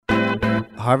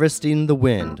Harvesting the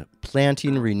Wind,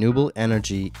 Planting Renewable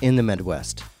Energy in the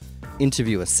Midwest.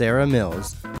 Interview with Sarah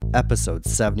Mills, episode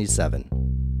 77.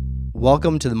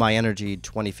 Welcome to the My Energy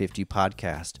 2050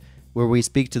 podcast, where we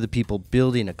speak to the people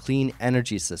building a clean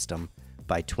energy system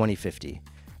by 2050.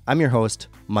 I'm your host,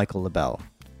 Michael LaBelle.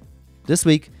 This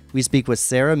week, we speak with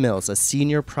Sarah Mills, a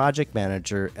senior project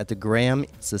manager at the Graham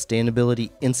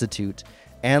Sustainability Institute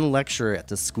and lecturer at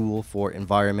the School for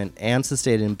Environment and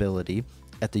Sustainability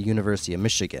at the University of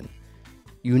Michigan.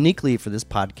 Uniquely for this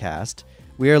podcast,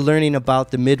 we are learning about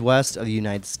the Midwest of the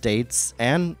United States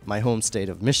and my home state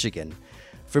of Michigan.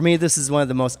 For me, this is one of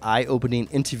the most eye-opening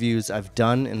interviews I've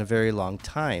done in a very long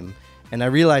time, and I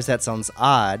realize that sounds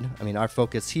odd. I mean, our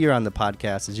focus here on the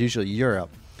podcast is usually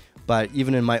Europe, but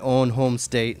even in my own home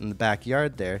state in the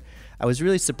backyard there, I was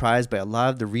really surprised by a lot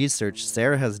of the research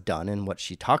Sarah has done and what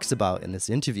she talks about in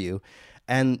this interview,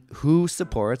 and who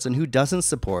supports and who doesn't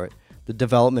support the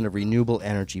development of renewable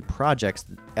energy projects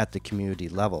at the community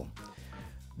level.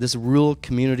 This rural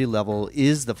community level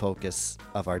is the focus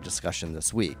of our discussion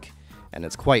this week, and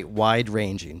it's quite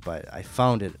wide-ranging, but I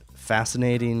found it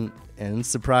fascinating and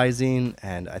surprising,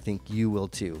 and I think you will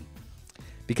too.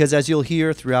 Because as you'll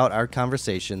hear throughout our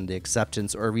conversation, the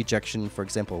acceptance or rejection, for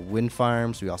example, wind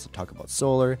farms, we also talk about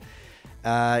solar,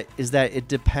 is that it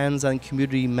depends on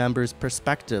community members'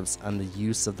 perspectives on the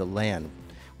use of the land.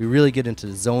 We really get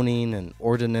into zoning and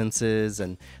ordinances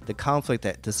and the conflict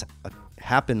that this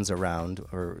happens around,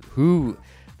 or who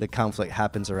the conflict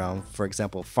happens around. For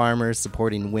example, farmers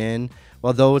supporting wind,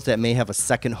 while those that may have a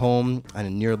second home on a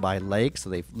nearby lake, so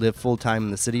they live full-time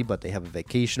in the city, but they have a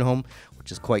vacation home,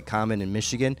 which is quite common in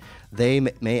Michigan, they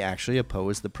may actually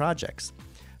oppose the projects.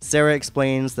 Sarah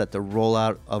explains that the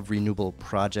rollout of renewable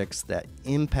projects that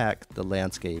impact the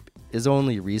landscape is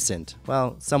only recent,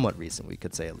 well, somewhat recent, we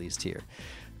could say at least here.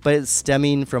 But it's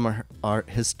stemming from our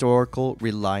historical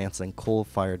reliance on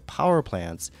coal-fired power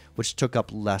plants, which took up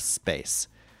less space.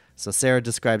 So Sarah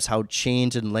describes how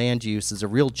change in land use is a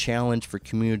real challenge for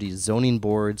community zoning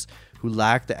boards who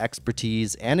lack the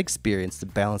expertise and experience to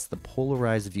balance the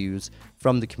polarized views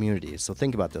from the communities. So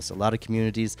think about this. A lot of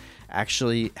communities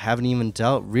actually haven't even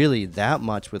dealt really that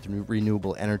much with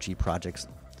renewable energy projects,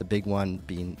 the big one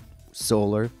being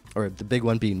solar, or the big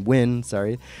one being wind,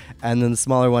 and then the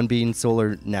smaller one being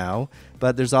solar now.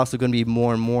 But there's also going to be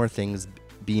more and more things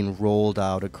being rolled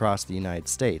out across the United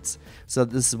States. So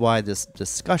this is why this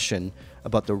discussion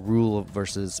about the rural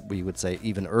versus, we would say,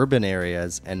 even urban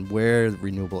areas and where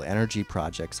renewable energy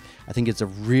projects, I think it's a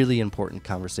really important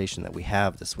conversation that we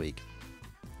have this week.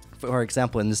 For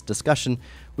example, in this discussion,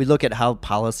 we look at how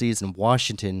policies in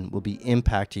Washington will be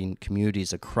impacting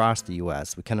communities across the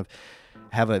U.S. We kind of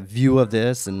have a view of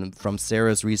this, and from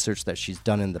Sarah's research that she's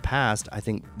done in the past, I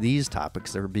think these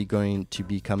topics are going to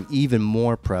become even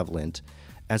more prevalent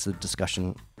as the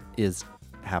discussion is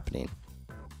happening.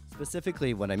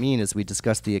 Specifically, what I mean is we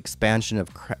discuss the expansion of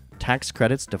tax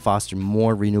credits to foster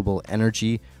more renewable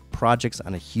energy projects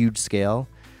on a huge scale.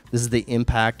 This is the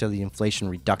impact of the Inflation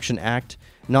Reduction Act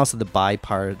and also the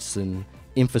bipartisan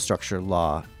infrastructure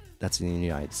law that's in the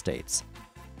United States.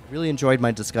 Really enjoyed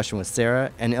my discussion with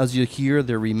Sarah, and as you hear,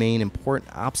 there remain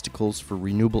important obstacles for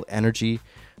renewable energy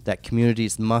that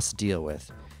communities must deal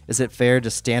with. Is it fair to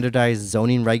standardize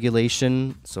zoning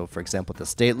regulation, so for example at the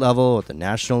state level or at the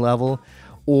national level,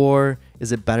 or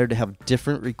is it better to have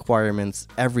different requirements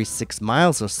every 6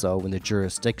 miles or so when the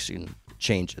jurisdiction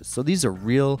changes? So these are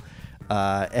real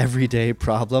everyday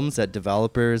problems that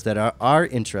developers that are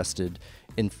interested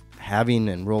in having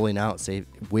and rolling out, say,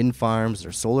 wind farms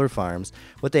or solar farms,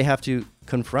 what they have to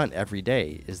confront every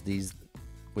day is these,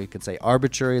 we could say,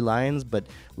 arbitrary lines, but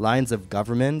lines of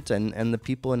government and the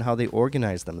people and how they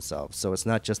organize themselves. So it's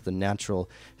not just the natural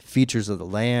features of the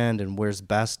land and where's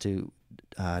best to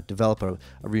develop a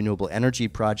renewable energy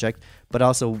project, but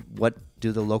also what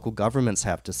do the local governments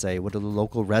have to say, what do the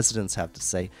local residents have to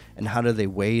say, and how do they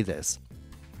weigh this?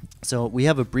 So we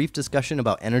have a brief discussion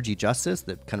about energy justice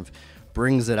that kind of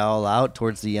brings it all out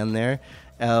towards the end there,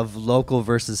 of local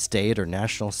versus state or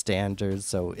national standards.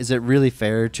 So is it really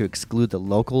fair to exclude the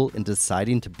local in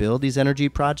deciding to build these energy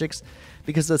projects?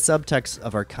 Because the subtext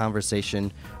of our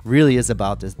conversation really is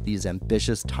about these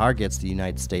ambitious targets the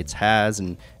United States has,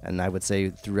 and I would say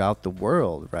throughout the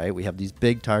world, right? We have these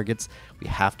big targets. We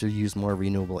have to use more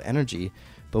renewable energy.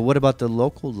 But what about the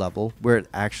local level where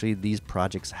actually these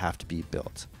projects have to be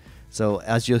built? So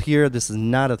as you'll hear, this is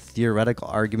not a theoretical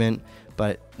argument,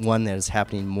 but one that is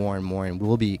happening more and more and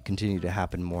will be continue to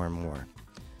happen more and more.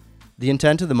 The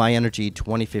intent of the My Energy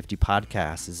 2050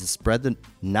 podcast is to spread the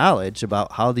knowledge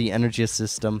about how the energy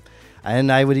system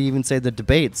And I would even say the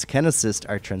debates can assist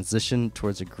our transition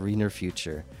towards a greener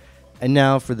future. And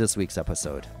now for this week's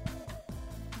episode.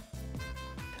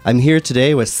 I'm here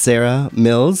today with Sarah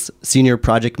Mills, Senior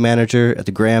Project Manager at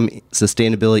the Graham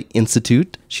Sustainability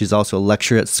Institute. She's also a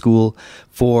lecturer at School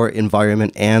for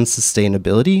Environment and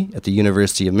Sustainability at the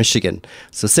University of Michigan.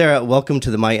 So Sarah, welcome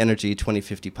to the My Energy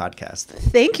 2050 podcast.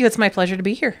 Thank you. It's my pleasure to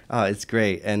be here. Oh, it's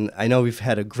great. And I know we've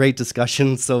had a great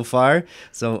discussion so far.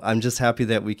 So I'm just happy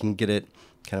that we can get it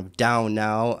kind of down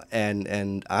now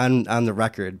and on the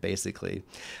record, basically.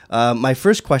 My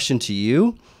first question to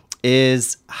you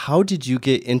is, how did you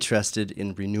get interested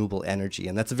in renewable energy?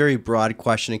 And that's a very broad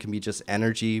question. It can be just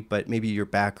energy, but maybe your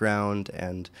background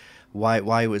and why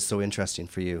it was so interesting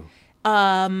for you.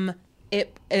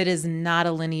 It is not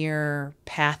a linear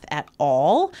path at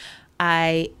all.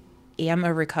 I am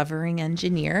a recovering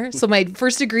engineer. So my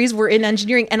first degrees were in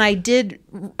engineering, and I did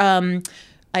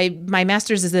my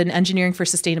master's is in engineering for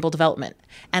sustainable development.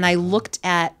 And I looked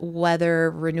at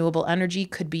whether renewable energy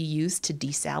could be used to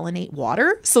desalinate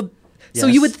water. So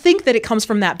you would think that it comes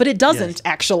from that, but it doesn't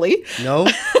actually. No?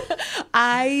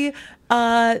 I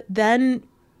then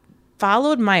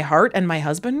followed my heart and my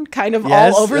husband kind of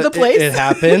all over the place. It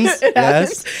happens.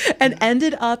 Yes. And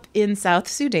ended up in South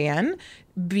Sudan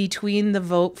between the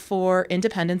vote for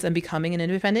independence and becoming an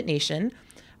independent nation.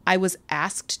 I was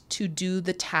asked to do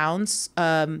the town's,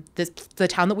 the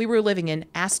town that we were living in,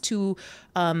 asked to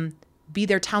be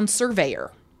their town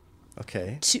surveyor.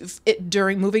 Okay.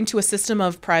 During moving to a system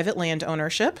of private land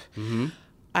ownership. Mm-hmm.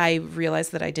 I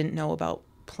realized that I didn't know about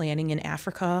planning in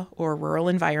Africa or rural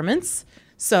environments.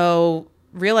 So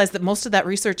realized that most of that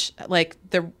research, like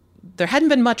there hadn't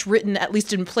been much written, at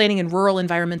least in planning in rural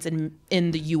environments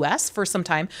in the U.S. for some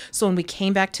time. So when we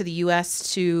came back to the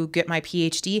U.S. to get my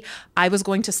PhD, I was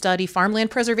going to study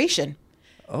farmland preservation.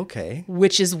 Okay.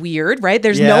 Which is weird, right?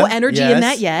 There's no energy in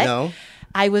that yet. No.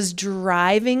 I was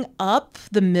driving up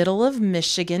the middle of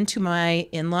Michigan to my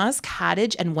in-laws'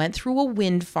 cottage and went through a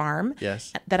wind farm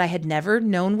that I had never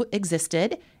known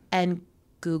existed, and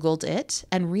Googled it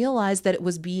and realized that it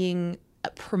was being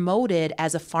promoted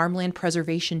as a farmland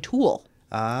preservation tool.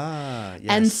 Ah, yes.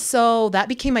 And so that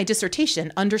became my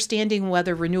dissertation, understanding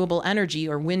whether renewable energy,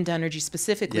 or wind energy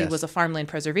specifically, was a farmland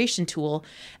preservation tool.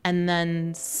 And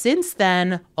then since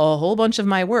then, a whole bunch of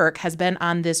my work has been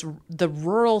on the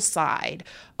rural side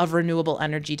of renewable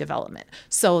energy development.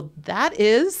 So that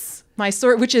is my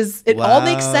story, which is, it all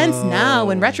makes sense now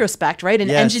in retrospect, right? An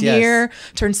engineer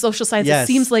turned social science. It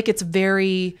seems like it's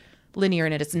very linear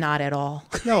in it. It's not at all.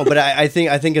 No, but I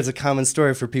think it's a common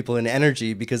story for people in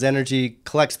energy, because energy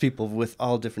collects people with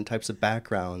all different types of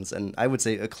backgrounds, and I would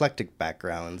say eclectic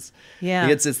backgrounds. Yeah.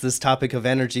 It's this topic of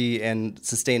energy and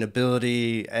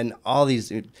sustainability and all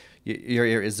these,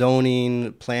 your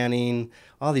zoning, planning,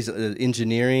 all these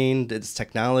engineering, it's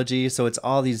technology. So it's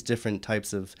all these different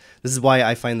types of, this is why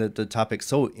I find the topic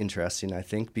so interesting, I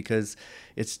think, because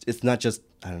it's not just,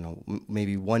 I don't know,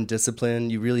 maybe one discipline.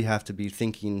 You really have to be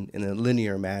thinking in a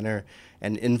linear manner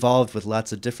and involved with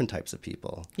lots of different types of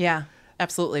people. Yeah,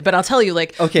 absolutely. But I'll tell you,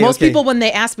 most people, when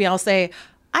they ask me, I'll say,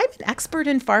 I'm an expert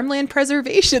in farmland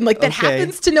preservation. That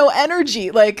happens to know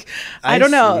energy. I don't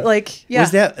know.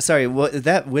 Was that, sorry,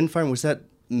 that wind farm, was that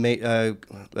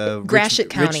Gratiot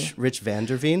County. Rich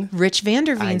Vanderveen? Rich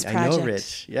Vanderveen's project. I know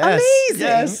Rich. Yes. Amazing.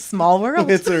 Yes. Small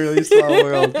world. It's a really small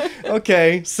world.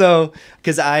 Okay. So,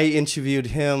 because I interviewed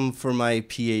him for my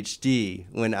PhD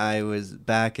when I was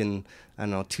back in, I don't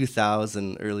know,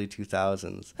 2000, early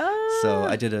 2000s. So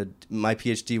I my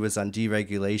PhD was on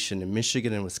deregulation in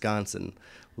Michigan and Wisconsin,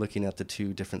 looking at the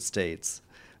two different states.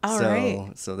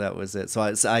 So that was it. So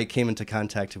I came into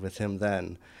contact with him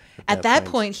then. At that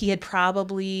point, he had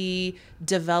probably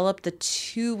developed the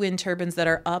two wind turbines that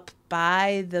are up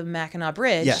by the Mackinac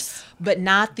Bridge, but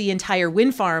not the entire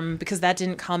wind farm, because that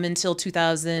didn't come until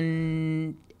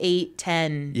 2008,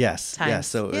 10. Yes.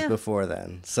 So it was before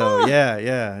then. So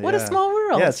What a small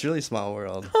world. Yeah, it's a really small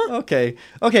world. Okay.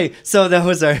 So that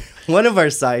was one of our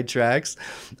sidetracks.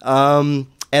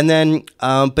 And then,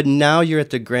 but now you're at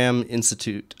the Graham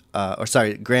Institute.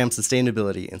 Graham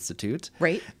Sustainability Institute.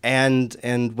 Right. And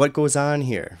what goes on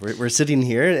here? We're sitting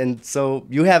here, and so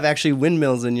you have actually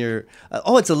windmills in your...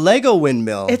 it's a Lego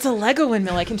windmill. It's a Lego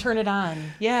windmill. I can turn it on.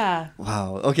 Yeah.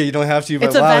 Wow. Okay, you don't have to, but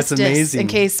it's a Vestas, it's amazing. In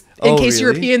case really?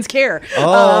 Europeans care.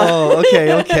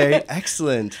 Okay.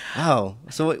 Excellent. Wow.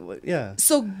 So, yeah.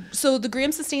 So the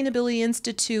Graham Sustainability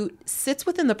Institute sits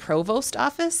within the provost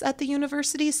office at the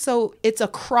university. So it's a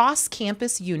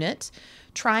cross-campus unit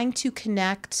trying to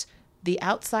connect the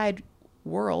outside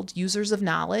world, users of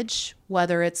knowledge,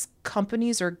 whether it's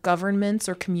companies or governments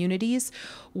or communities,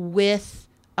 with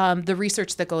the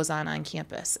research that goes on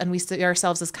campus. And we see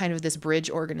ourselves as kind of this bridge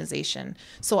organization.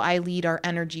 So I lead our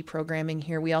energy programming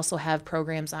here. We also have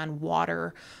programs on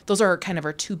water. Those are kind of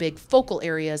our two big focal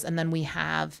areas. And then we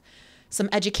have some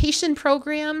education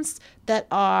programs that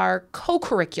are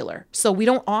co-curricular. So we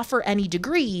don't offer any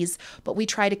degrees, but we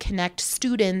try to connect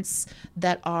students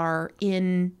that are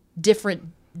in different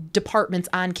departments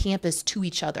on campus to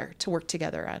each other to work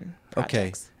together on projects.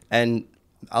 Okay. And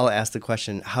I'll ask the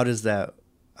question, how does that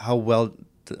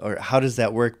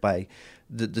work by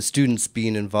the students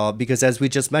being involved? Because as we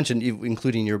just mentioned,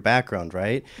 including your background,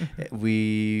 right?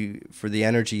 Mm-hmm. For the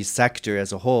energy sector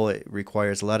as a whole, it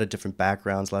requires a lot of different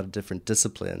backgrounds, a lot of different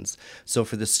disciplines. So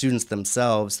for the students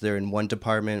themselves, they're in one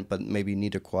department, but maybe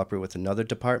need to cooperate with another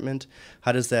department.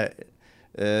 How does that,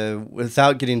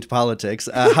 without getting into politics,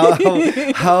 how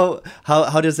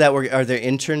does that work? Are there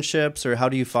internships, or how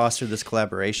do you foster this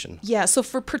collaboration? Yeah, so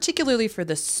particularly for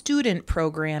the student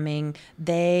programming,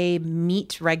 they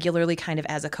meet regularly kind of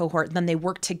as a cohort, and then they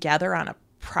work together on a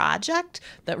project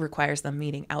that requires them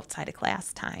meeting outside of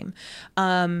class time.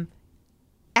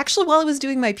 Actually, while I was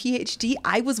doing my PhD,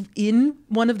 I was in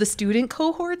one of the student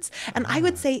cohorts, and I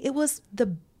would say it was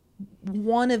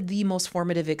one of the most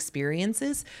formative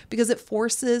experiences, because it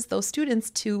forces those students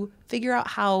to figure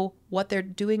out what they're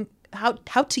doing, how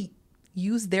to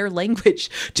use their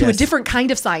language to a different kind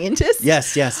of scientist.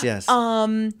 Yes. We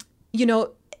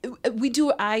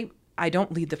do. I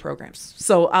don't lead the programs,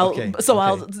 so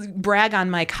I'll brag on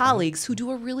my colleagues who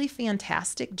do a really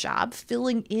fantastic job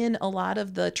filling in a lot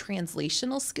of the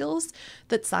translational skills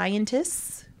that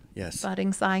scientists. Yes.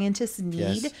 Budding scientists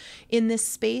need in this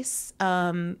space,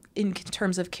 in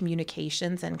terms of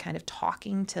communications and kind of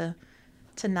talking to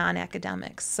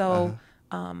non-academics. So,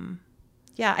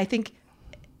 I think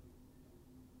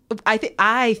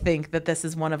that this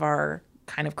is one of our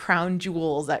kind of crown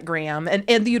jewels at Graham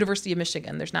and the University of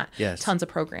Michigan. There's not tons of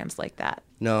programs like that.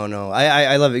 No.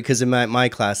 I love it, because in my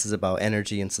class is about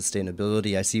energy and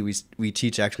sustainability. I see we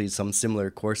teach actually some similar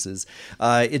courses.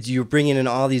 You're bringing in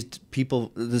all these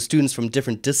people, the students from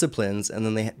different disciplines,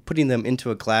 and then putting them into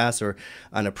a class or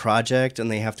on a project, and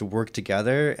they have to work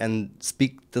together and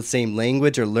speak the same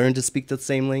language or learn to speak the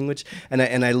same language.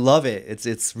 And I love it.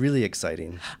 It's really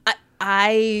exciting.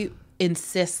 I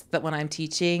insist that when I'm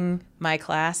teaching my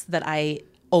class that I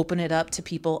open it up to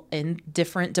people in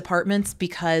different departments,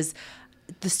 because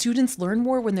the students learn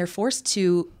more when they're forced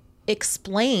to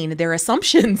explain their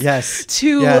assumptions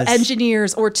to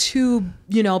engineers or to,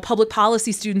 public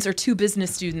policy students or to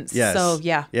business students. Yes. So,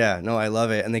 yeah. Yeah, no, I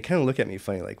love it. And they kind of look at me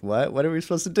funny, like, what are we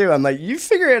supposed to do? I'm like, you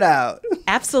figure it out.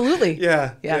 Absolutely.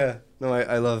 Yeah. No,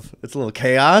 I love, it's a little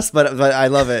chaos, but I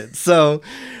love it. So,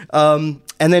 and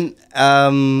then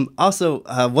also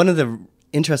one of the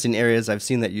interesting areas I've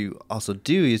seen that you also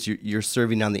do is you're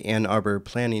serving on the Ann Arbor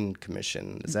Planning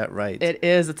Commission. Is that right? It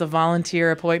is. It's a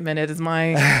volunteer appointment. It is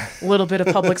my little bit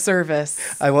of public service.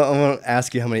 I won't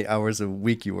ask you how many hours a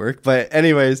week you work, but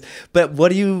anyways, what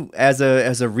do you, as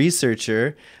a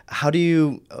researcher, what do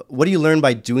you learn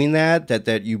by doing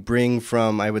that you bring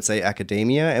from, I would say,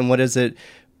 academia, and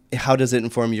how does it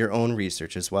inform your own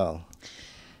research as well?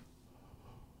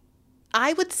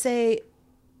 I would say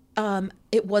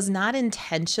it was not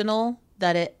intentional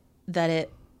that it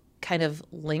kind of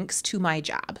links to my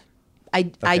job. I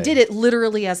did it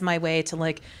literally as my way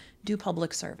to do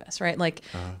public service, right?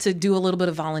 To do a little bit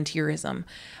of volunteerism.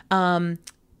 I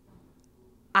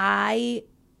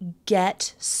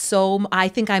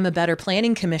think I'm a better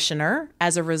planning commissioner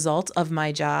as a result of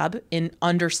my job in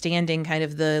understanding kind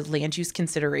of the land use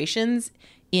considerations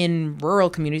in rural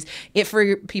communities.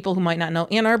 For people who might not know,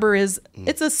 Ann Arbor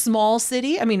it's a small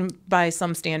city. I mean, by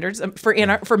some standards,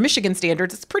 for Michigan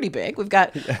standards, it's pretty big. We've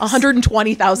got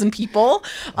 120,000 people.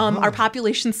 Our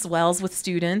population swells with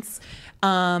students.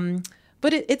 But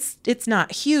it's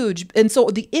not huge. And so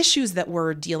the issues that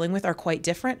we're dealing with are quite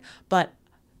different. But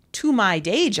to my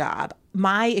day job,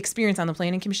 my experience on the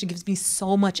Planning Commission gives me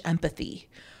so much empathy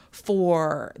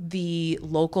for the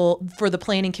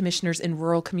planning commissioners in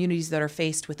rural communities that are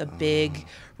faced with a big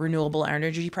renewable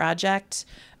energy project.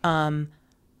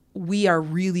 We are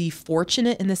really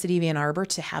fortunate in the city of Ann Arbor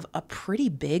to have a pretty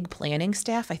big planning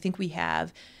staff. I think we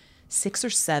have 6 or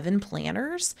 7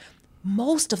 planners.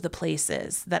 Most of the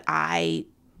places that I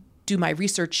do my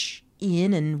research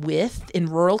in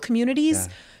rural communities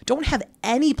don't have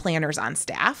any planners on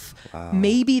staff. Wow.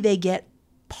 Maybe they get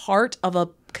part of a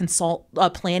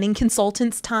planning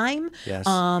consultant's time. Yes.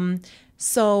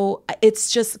 So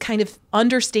it's just kind of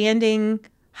understanding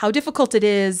how difficult it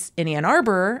is in Ann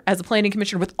Arbor as a planning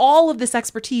commissioner with all of this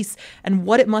expertise, and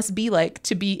what it must be like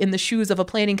to be in the shoes of a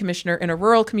planning commissioner in a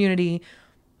rural community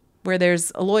where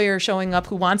there's a lawyer showing up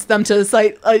who wants them to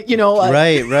cite,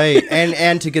 right,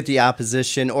 and to get the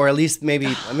opposition, or at least maybe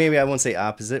I won't say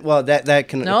opposite. Well, that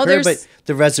can occur, but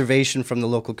the reservation from the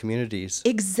local communities.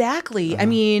 Exactly. I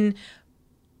mean,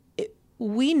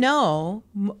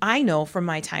 I know from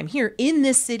my time here in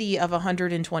this city of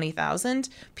 120,000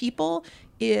 people,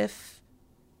 if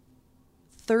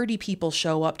 30 people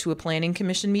show up to a planning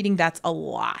commission meeting, that's a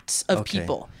lot of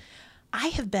people. I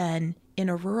have been in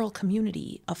a rural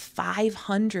community of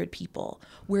 500 people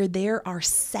where there are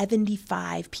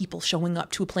 75 people showing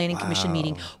up to a planning commission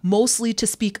meeting, mostly to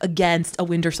speak against a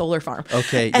wind or solar farm.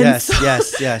 Okay. And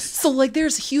yes. So like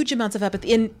there's huge amounts of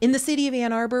empathy. In the city of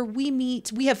Ann Arbor,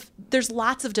 there's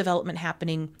lots of development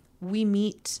happening. We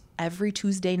meet every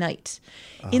Tuesday night.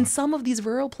 In some of these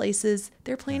rural places,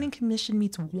 their planning commission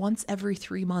meets once every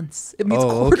 3 months. It meets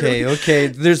quarterly. Okay.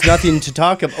 There's nothing to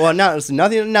talk about. Well,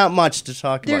 not much to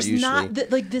talk about usually.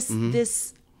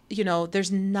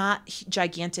 There's not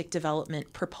gigantic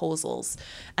development proposals.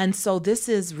 And so this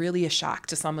is really a shock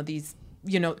to some of these,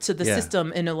 to the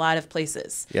system in a lot of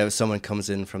places. Yeah, if someone comes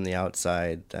in from the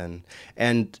outside, then.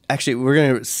 And actually, we're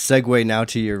going to segue now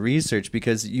to your research,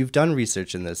 because you've done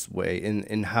research in this way,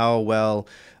 in how well,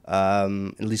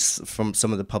 at least from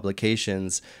some of the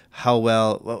publications, how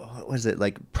well, what is it,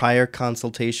 like prior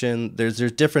consultation? There's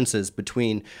differences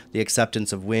between the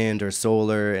acceptance of wind or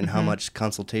solar and how much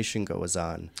consultation goes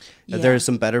on. Yeah. Are there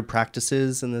some better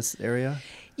practices in this area?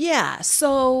 Yeah,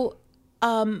 so...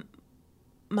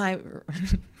 My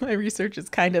research is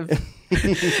kind of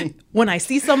when I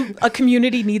see a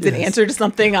community needs an answer to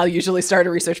something, I'll usually start a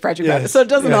research project about it. So it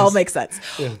doesn't all make sense.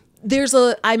 Yeah. There's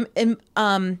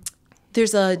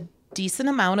a decent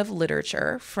amount of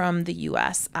literature from the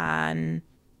U.S. on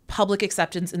public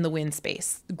acceptance in the wind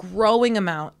space, growing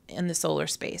amount in the solar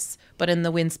space, but in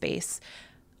the wind space,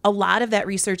 a lot of that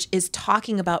research is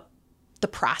talking about the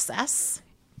process.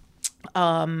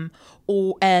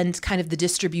 And kind of the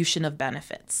distribution of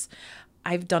benefits.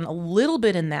 I've done a little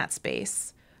bit in that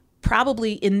space.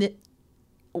 Probably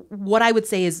what I would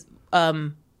say is,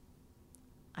 I'm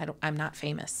not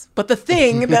famous, but the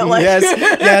thing that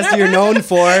yes, you're known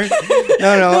for.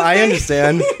 No, I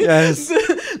understand. Yes.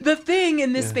 The thing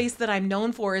in this space that I'm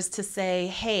known for is to say,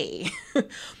 hey,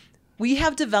 we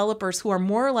have developers who are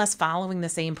more or less following the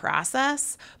same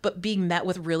process, but being met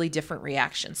with really different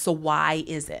reactions. So why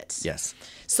is it? Yes.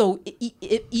 So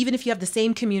even if you have the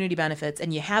same community benefits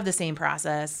and you have the same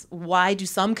process, why do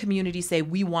some communities say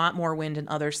we want more wind and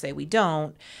others say we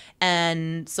don't?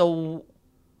 And so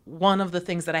one of the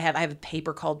things that I have a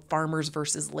paper called Farmers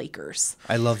versus Lakers.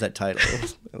 I love that title.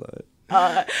 I love it.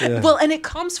 Well, and it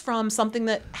comes from something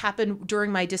that happened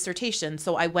during my dissertation.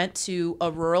 So I went to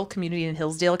a rural community in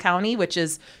Hillsdale County, which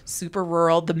is super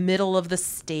rural, the middle of the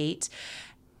state.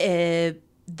 There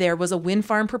was a wind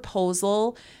farm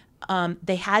proposal.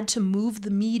 They had to move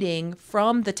the meeting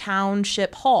from the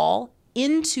township hall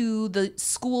into the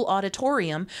school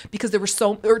auditorium because there were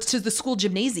to the school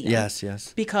gymnasium.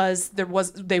 Yes. Because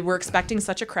they were expecting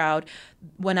such a crowd.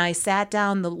 When I sat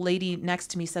down, the lady next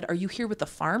to me said, "Are you here with the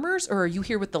farmers or are you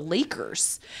here with the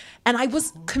Lakers?" And I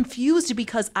was confused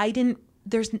because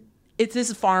this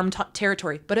is farm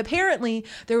territory, but apparently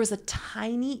there was a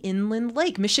tiny inland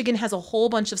lake. Michigan has a whole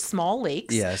bunch of small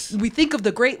lakes. Yes. We think of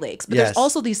the Great Lakes, but there's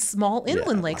also these small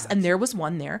inland lakes, and there was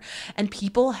one there. And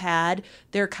people had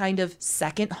their kind of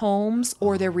second homes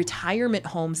or their retirement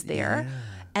homes there. Yeah.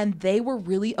 And they were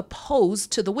really opposed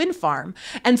to the wind farm.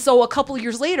 And so a couple of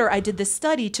years later, I did this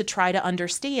study to try to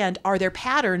understand, are there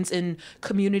patterns in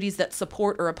communities that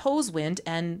support or oppose wind?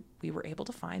 And we were able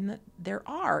to find that there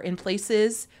are in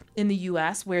places in the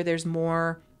U.S. where there's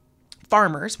more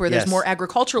farmers, where there's more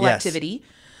agricultural activity.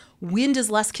 Wind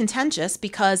is less contentious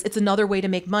because it's another way to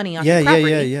make money on your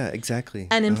property. Yeah, exactly.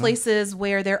 And in places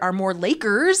where there are more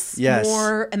lakers,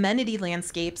 more amenity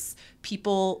landscapes,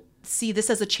 people see this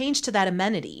as a change to that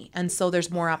amenity, and so there's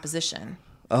more opposition.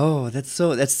 Oh, that's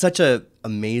such a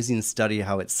amazing study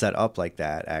how it's set up like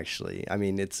that, actually. I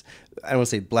mean, I don't want to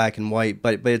say black and white,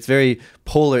 but it's very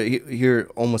polar. You're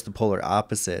almost the polar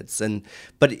opposites.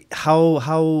 But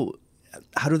how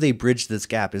do they bridge this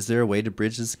gap? Is there a way to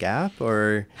bridge this gap,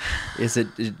 or is it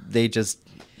they just...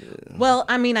 Well,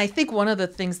 I mean, I think one of the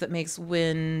things that makes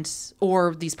wind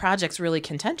or these projects really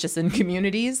contentious in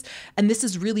communities, and this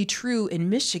is really true in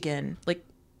Michigan, like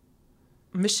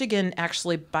Michigan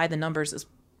actually by the numbers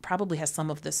probably has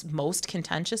some of this most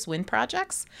contentious wind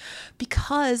projects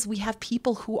because we have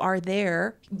people who are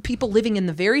there, people living in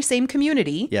the very same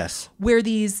community, yes, where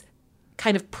these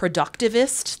kind of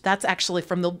productivist. That's actually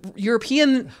from the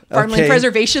European farmland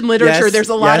preservation literature. Yes, there's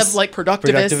a lot of like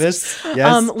productivist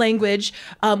yes. Language.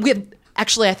 We have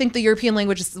actually, I think the European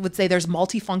languages would say there's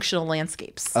multifunctional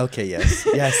landscapes. Okay, yes.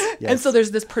 And so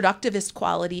there's this productivist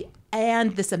quality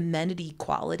and this amenity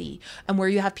quality. And where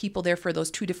you have people there for those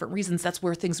two different reasons, that's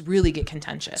where things really get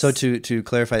contentious. So to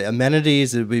clarify,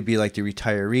 amenities, it would be like the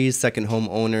retirees, second home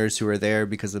owners who are there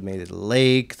because they made it a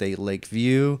lake, the lake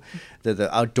view, the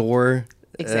outdoor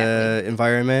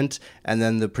environment. And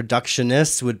then the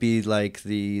productionists would be like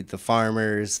the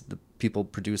farmers, the people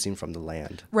producing from the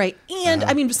land. Right. And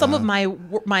I mean, some of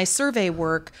my survey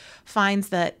work finds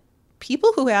that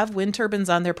people who have wind turbines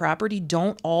on their property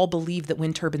don't all believe that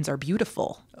wind turbines are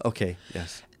beautiful. Okay,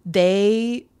 yes.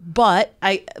 But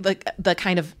I like the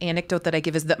kind of anecdote that I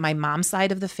give is that my mom's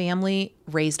side of the family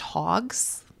raised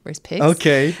pigs.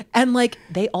 Okay. And like,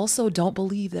 they also don't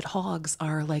believe that hogs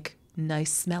are like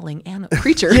nice smelling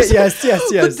creatures. Yes.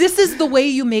 But this is the way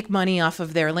you make money off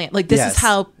of their land. Like this is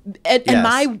how,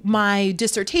 and my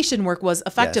dissertation work was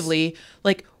effectively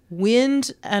like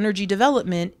wind energy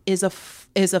development is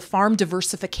a farm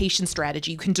diversification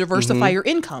strategy. You can diversify your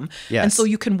income. Yes. And so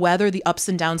you can weather the ups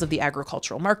and downs of the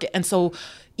agricultural market. And so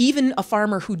even a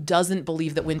farmer who doesn't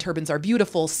believe that wind turbines are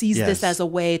beautiful sees this as a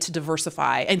way to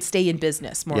diversify and stay in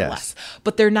business, more or less.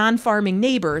 But their non-farming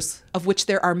neighbors, of which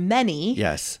there are many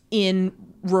in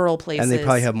rural places. And they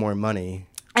probably have more money.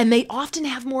 And they often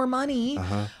have more money,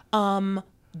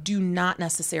 do not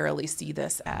necessarily see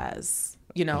this as,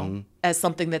 as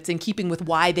something that's in keeping with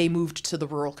why they moved to the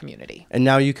rural community. And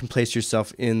now you can place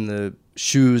yourself in the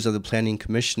shoes of the planning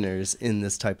commissioners in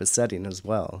this type of setting as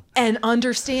well. And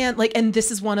understand, like, and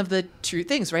this is one of the true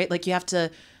things, right? Like you have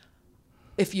to,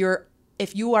 if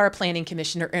you are a planning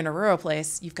commissioner in a rural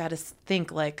place, you've got to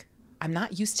think like, I'm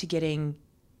not used to getting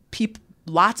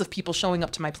lots of people showing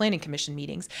up to my planning commission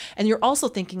meetings. And you're also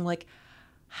thinking like,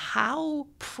 how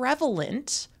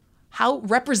prevalent, how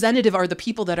representative are the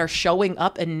people that are showing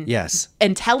up and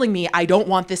telling me I don't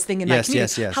want this thing in my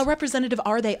community? How representative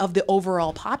are they of the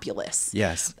overall populace?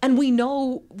 Yes. And we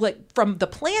know, like from the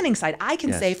planning side, I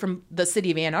can say from the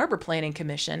City of Ann Arbor Planning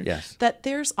Commission that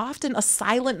there's often a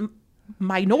silent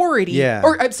minority,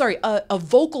 or I'm sorry, a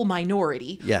vocal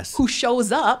minority who shows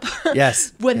up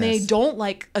when they don't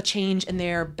like a change in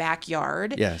their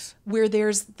backyard, where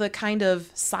there's the kind of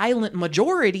silent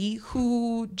majority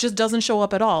who just doesn't show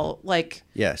up at all. Like,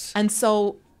 and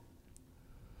so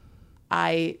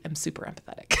I am super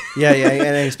empathetic.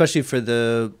 And especially for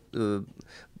the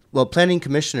planning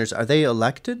commissioners, are they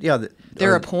elected? Yeah,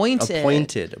 they're appointed.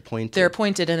 They're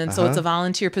appointed, and so it's a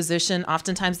volunteer position.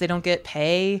 Oftentimes they don't get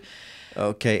pay.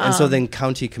 Okay, and so then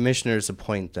county commissioners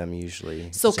appoint them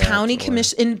usually. So county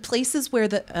commission in places where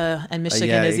and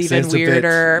Michigan is even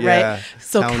weirder, right?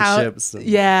 So townships.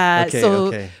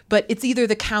 But it's either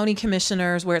the county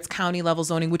commissioners where it's county level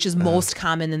zoning, which is most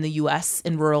common in the U.S.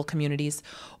 in rural communities,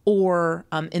 or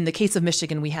in the case of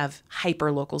Michigan, we have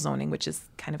hyper local zoning, which is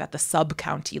kind of at the sub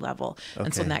county level,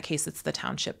 and so in that case, it's the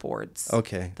township boards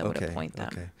that would appoint them.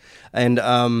 Okay, and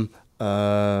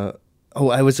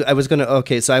I was gonna.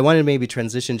 Okay, so I wanted to maybe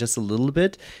transition just a little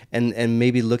bit and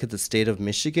maybe look at the state of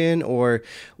Michigan, or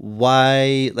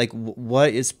why, like,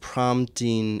 what is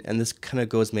prompting, and this kind of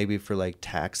goes maybe for like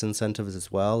tax incentives as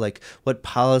well. Like, what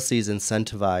policies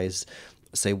incentivize,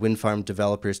 say, wind farm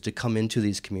developers to come into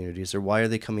these communities, or why are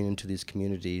they coming into these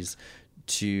communities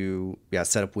to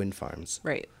set up wind farms?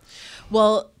 Right.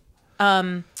 Well,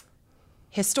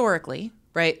 historically.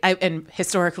 Right.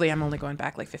 Historically, I'm only going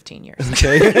back like 15 years.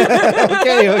 Okay.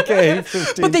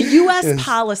 15. But the U.S.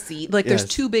 policy, like there's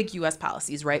two big U.S.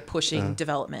 policies, right, pushing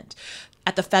development.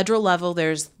 At the federal level,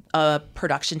 there's a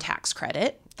production tax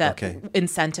credit that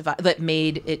that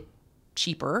made it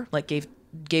cheaper, like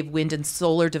gave wind and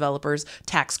solar developers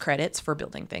tax credits for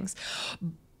building things.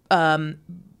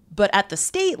 But at the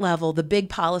state level, the big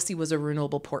policy was a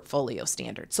renewable portfolio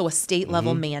standard. So a state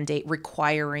level mandate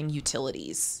requiring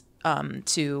utilities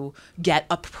to get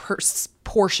a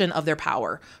portion of their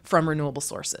power from renewable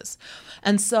sources.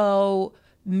 And so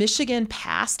Michigan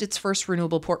passed its first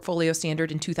renewable portfolio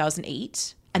standard in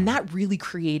 2008, and that really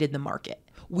created the market.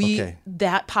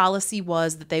 That policy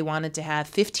was that they wanted to have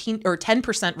 15 or 10%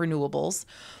 renewables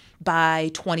by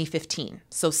 2015.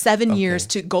 So 7 years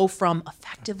to go from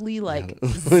effectively like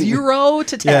 0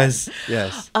 to 10.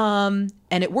 Yes. And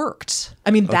it worked. I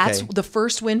mean, that's the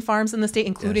first wind farms in the state,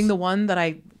 including the one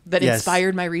that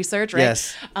inspired my research,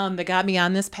 right? That got me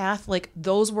on this path. Like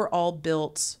those were all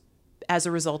built as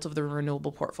a result of the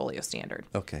renewable portfolio standard.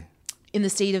 Okay. In the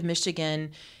state of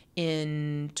Michigan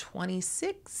in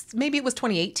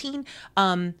 2018,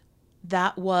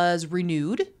 that was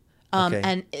renewed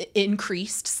and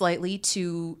increased slightly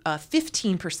to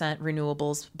 15%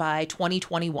 renewables by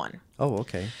 2021. Oh,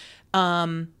 okay.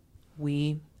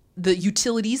 The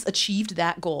utilities achieved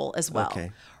that goal as well.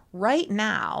 Okay. Right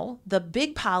now, the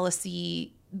big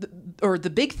policy or the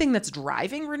big thing that's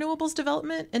driving renewables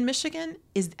development in Michigan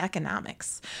is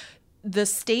economics. The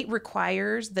state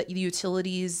requires that the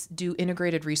utilities do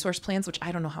integrated resource plans, which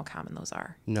I don't know how common those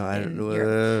are. No, I don't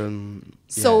know.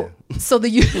 So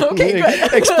okay,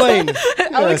 good. Explain.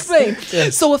 I'll explain.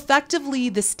 Yes. So effectively,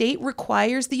 the state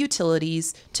requires the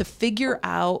utilities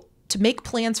to make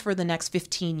plans for the next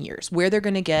 15 years, where they're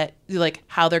going to get, like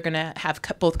how they're going to have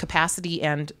both capacity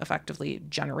and effectively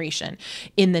generation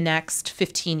in the next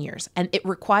 15 years. And it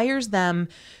requires them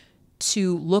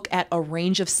to look at a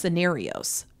range of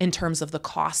scenarios in terms of the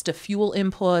cost of fuel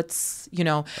inputs.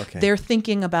 They're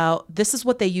thinking about, this is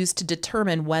what they use to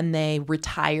determine when they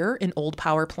retire an old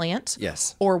power plant.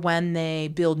 Yes. Or when they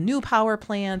build new power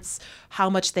plants, how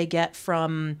much they get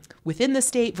from within the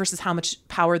state versus how much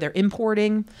power they're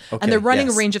importing. Okay. And they're running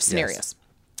Yes. a range of scenarios. Yes.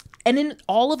 And in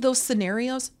all of those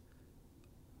scenarios,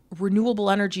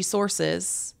 renewable energy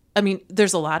sources, I mean,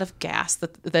 there's a lot of gas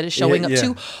that is showing up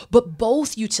too, but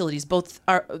both utilities,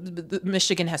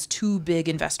 Michigan has two big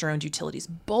investor-owned utilities.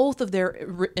 Both of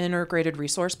their integrated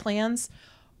resource plans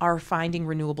are finding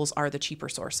renewables are the cheaper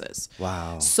sources.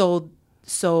 Wow.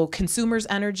 So Consumers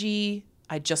Energy,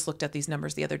 I just looked at these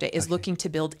numbers the other day, is looking to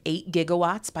build 8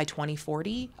 gigawatts by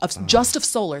 2040 of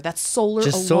solar. That's solar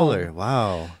Just alone. solar.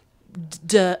 Wow.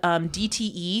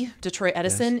 DTE, Detroit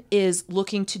Edison, is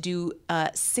looking to do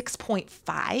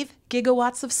 6.5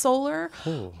 gigawatts of solar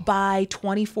by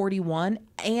 2041.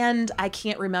 And I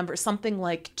can't remember, something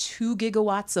like 2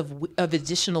 gigawatts of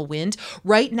additional wind.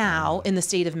 Right now in the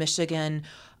state of Michigan,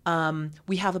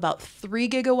 we have about 3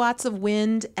 gigawatts of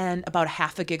wind and about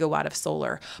half a gigawatt of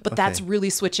solar. But that's really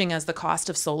switching as the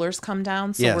cost of solars come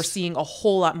down. So we're seeing a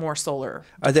whole lot more solar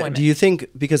deployment. Do you think,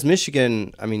 because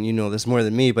Michigan, I mean, you know this more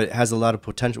than me, but it has a lot of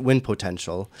potential, wind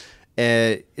potential.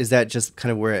 Is that just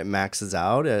kind of where it maxes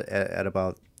out at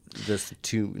about this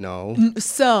two? No.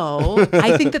 So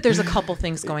I think that there's a couple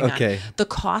things going Okay. on. The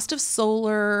cost of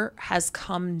solar has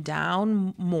come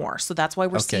down more. So that's why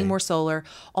we're seeing more solar.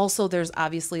 Also, there's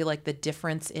obviously like the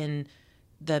difference in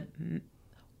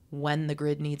when the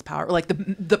grid needs power, like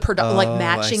like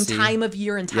matching time of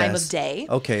year and time of day.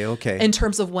 Okay. In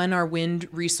terms of when our wind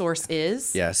resource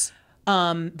is. Yes.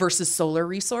 Versus solar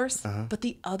resource. But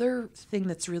the other thing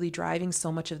that's really driving so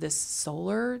much of this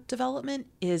solar development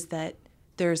is that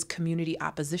there's community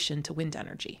opposition to wind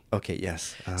energy. Okay,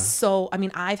 yes. So, I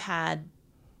mean, I've had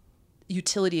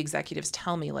utility executives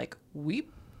tell me, like,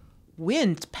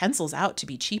 wind pencils out to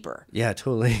be cheaper. Yeah,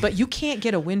 totally. But you can't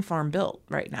get a wind farm built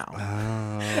right now.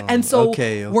 Oh, and so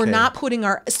okay. we're not putting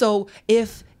so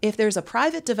if there's a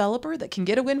private developer that can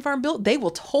get a wind farm built, they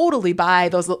will totally buy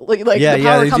those, the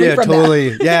power coming from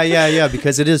totally. that. Yeah,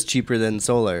 because it is cheaper than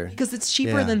solar. Because it's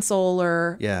cheaper than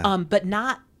solar. Yeah. But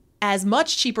not as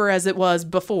much cheaper as it was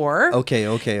before. Okay.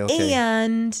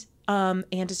 And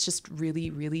it's just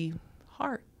really, really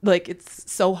hard. Like,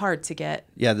 it's so hard to get.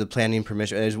 Yeah, the planning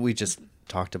permission, as we just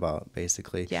talked about,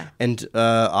 basically. Yeah. And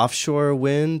offshore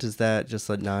wind, is that just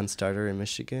a non-starter in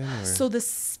Michigan? Or? So the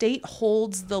state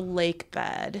holds the lake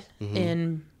bed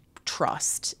in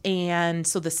trust. And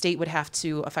so the state would have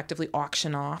to effectively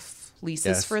auction off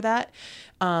leases for that.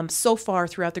 So far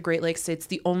throughout the Great Lakes states,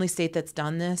 the only state that's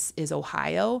done this is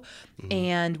Ohio.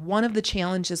 And one of the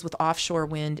challenges with offshore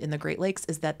wind in the Great Lakes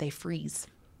is that they freeze.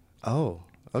 Oh,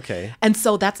 okay. And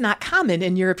so that's not common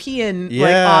in European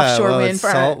offshore wind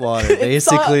farm. Salt water,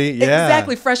 basically.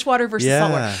 Exactly, freshwater versus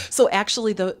saltwater. Yeah. So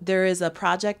actually, there is a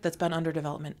project that's been under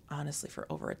development, honestly, for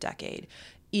over a decade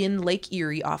in Lake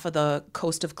Erie off of the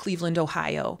coast of Cleveland,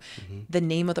 Ohio. The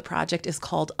name of the project is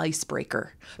called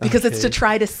Icebreaker because it's to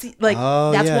try to see,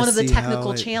 that's one of the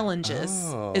technical challenges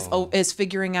is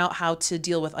figuring out how to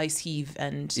deal with ice heave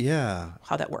and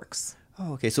how that works.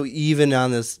 Oh, okay. So even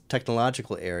on this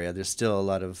technological area, there's still a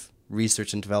lot of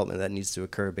research and development that needs to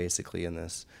occur basically in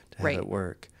this to have it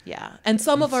work. Yeah. And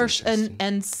some of our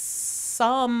and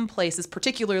some places,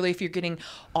 particularly if you're getting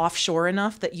offshore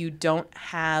enough that you don't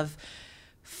have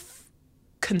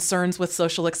concerns with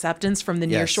social acceptance from the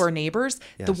nearshore neighbors,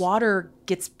 the water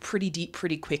gets pretty deep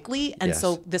pretty quickly. And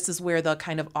so this is where the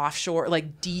kind of offshore,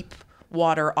 like deep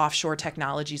water offshore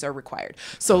technologies are required.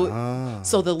 So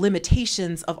the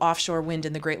limitations of offshore wind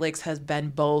in the Great Lakes has been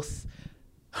both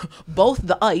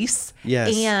the ice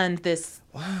and this.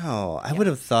 Wow. I would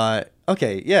have thought,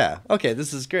 okay,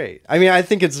 this is great. I mean, I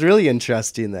think it's really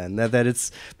interesting then that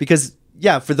it's because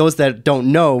yeah, for those that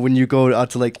don't know, when you go out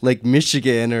to like Lake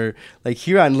Michigan or like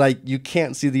Huron, like you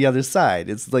can't see the other side.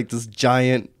 It's like this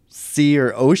giant sea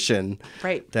or ocean,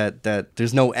 right? That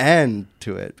there's no end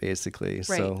to it, basically. Right.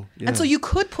 So, yeah. And so you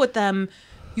could put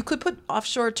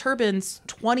offshore turbines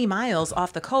 20 miles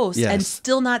off the coast and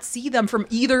still not see them from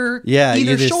either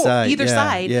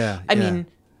side. Yeah. I mean,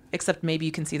 except maybe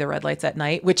you can see the red lights at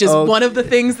night, which is one of the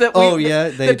things that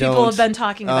that people have been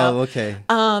talking about. Oh, okay.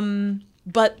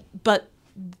 But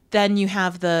then you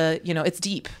have it's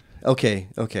deep. Okay.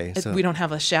 So we don't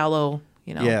have a shallow,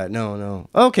 Yeah, no.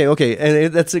 Okay.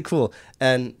 And that's cool.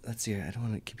 And let's see here. I don't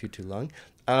want to keep you too long.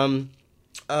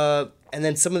 And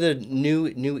then some of the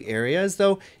new areas,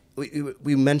 though,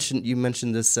 you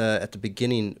mentioned this at the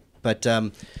beginning, but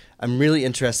I'm really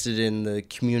interested in the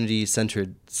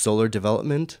community-centered solar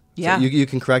development. Yeah. So you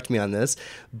can correct me on this,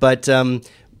 but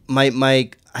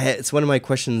it's one of my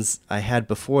questions I had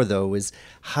before, though, is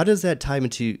how does that tie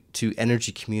into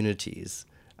energy communities?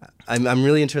 I'm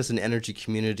really interested in energy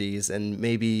communities, and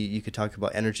maybe you could talk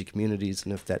about energy communities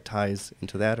and if that ties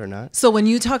into that or not. So when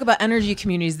you talk about energy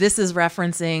communities, this is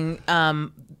referencing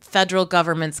federal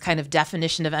government's kind of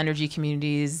definition of energy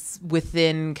communities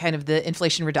within kind of the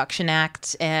Inflation Reduction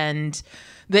Act, and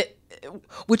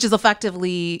which is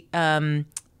effectively,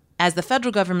 as the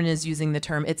federal government is using the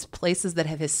term, it's places that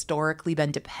have historically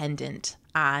been dependent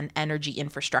on energy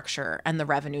infrastructure and the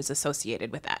revenues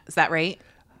associated with that. Is that right?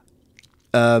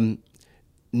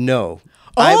 No.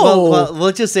 Oh. Well,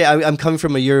 let's just say I'm coming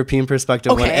from a European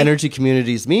perspective. Okay. What energy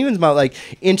communities mean is about like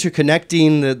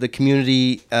interconnecting the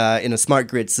community in a smart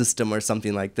grid system or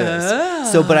something like this.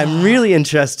 Oh. So, but I'm really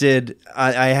interested.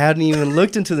 I hadn't even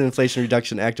looked into the Inflation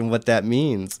Reduction Act and what that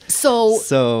means.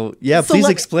 So yeah, please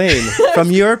explain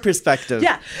from your perspective.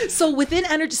 Yeah. So within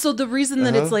energy, so the reason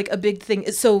that it's like a big thing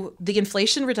is, so the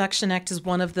Inflation Reduction Act is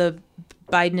one of the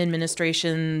Biden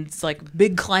administration's like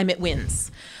big climate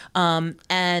wins.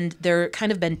 And there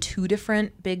kind of been two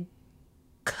different big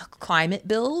climate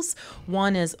bills.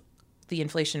 One is the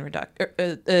Inflation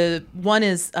Reduction. One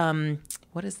is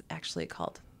what is actually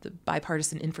called the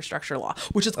Bipartisan Infrastructure Law,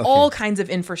 which is all kinds of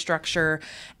infrastructure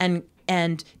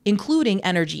and including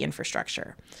energy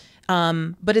infrastructure.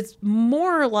 But it's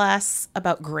more or less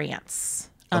about grants,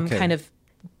 kind of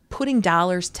putting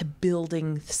dollars to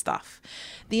building stuff.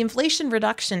 The Inflation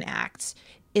Reduction Act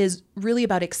is really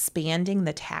about expanding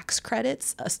the tax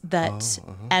credits that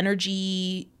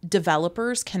energy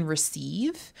developers can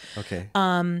receive. Okay.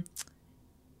 And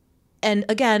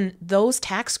again, those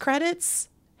tax credits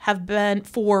have been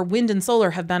for wind and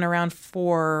solar have been around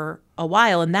for a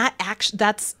while, and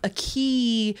that's a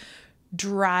key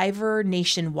driver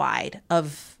nationwide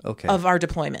of our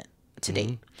deployment to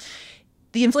date.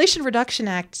 The Inflation Reduction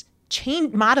Act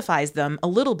modifies them a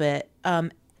little bit.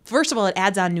 First of all, it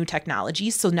adds on new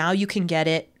technologies. So now you can get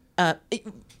it.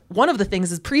 One of the things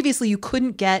is previously you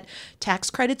couldn't get tax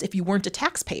credits if you weren't a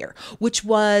taxpayer, which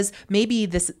was maybe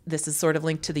this is sort of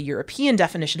linked to the European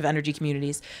definition of energy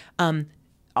communities.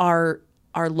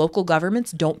 Our local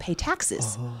governments don't pay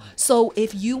taxes. So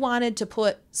if you wanted to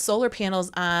put solar panels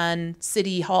on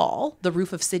City Hall, the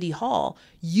roof of City Hall,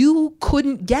 you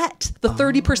couldn't get the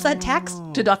 30% tax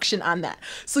deduction on that.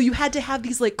 So you had to have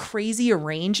these like crazy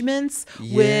arrangements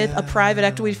with a private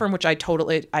equity firm, which I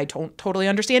don't totally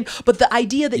understand. But the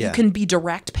idea that you can be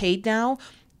direct paid now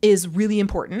is really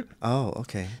important. Oh,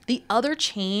 okay. The other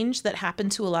change that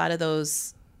happened to a lot of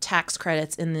those tax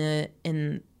credits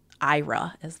in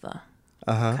IRA is the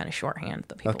kind of shorthand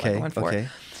that people are going for,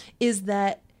 is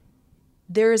that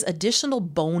there's additional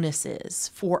bonuses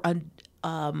for a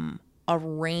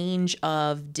range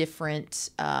of different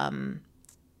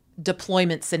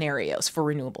deployment scenarios for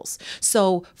renewables.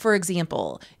 So, for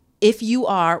example, if you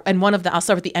are, and I'll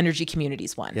start with the energy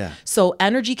communities one. Yeah. So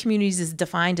energy communities is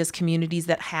defined as communities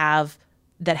that have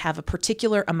a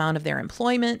particular amount of their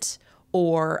employment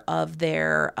or of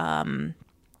their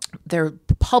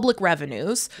public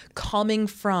revenues coming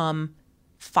from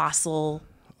fossil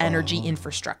energy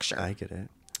infrastructure. I get it.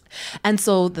 And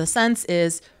so the sense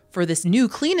is for this new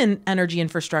clean energy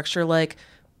infrastructure, like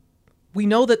we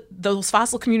know that those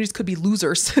fossil communities could be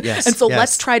losers. Yes, and so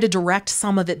let's try to direct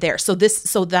some of it there. So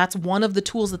that's one of the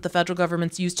tools that the federal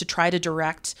government's used to try to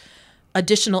direct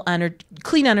additional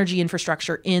clean energy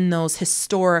infrastructure in those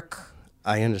historic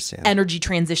energy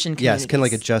transition communities. Yes, kind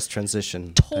of like a just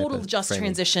transition. Total just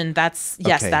transition. That's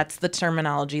the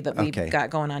terminology that we've got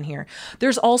going on here.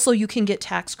 There's also, you can get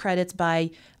tax credits by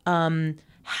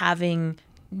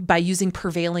using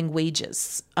prevailing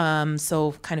wages.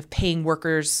 So kind of paying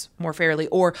workers more fairly,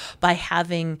 or by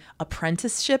having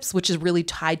apprenticeships, which is really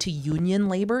tied to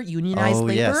unionized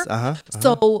labor. Yes.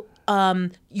 So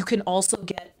You can also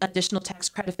get additional tax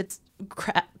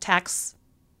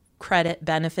credit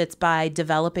benefits by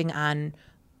developing on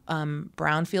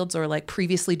brownfields or like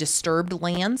previously disturbed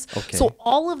lands. Okay. So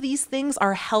all of these things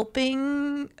are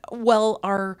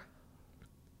are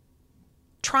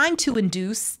trying to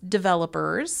induce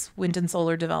developers, wind and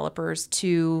solar developers,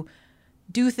 to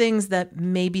do things that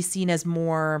may be seen as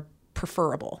more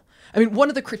preferable. I mean, one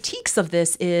of the critiques of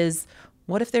this is,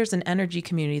 what if there's an energy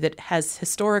community that has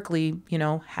historically,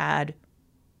 had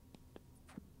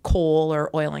coal or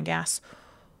oil and gas?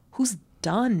 Who's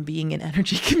done being an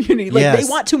energy community? They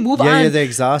want to move on. Yeah, they're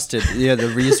exhausted. Yeah, the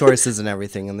resources and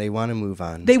everything, and they want to move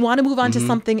on. They want to move on to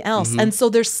something else. And so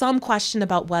there's some question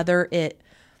about whether it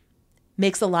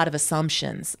makes a lot of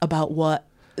assumptions about what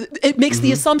it makes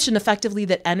the assumption effectively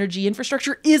that energy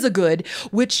infrastructure is a good,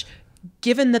 which,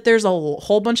 given that there's a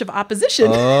whole bunch of opposition.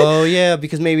 Oh, yeah,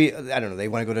 because maybe, I don't know, they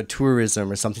want to go to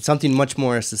tourism or something much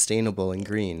more sustainable and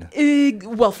green.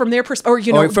 Well, from their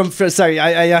perspective, sorry,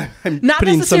 I'm not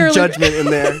putting some judgment in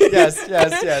there.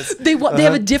 Yes. They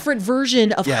have a different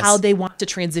version of how they want to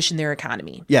transition their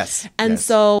economy. Yes. And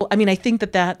so, I mean, I think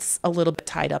that that's a little bit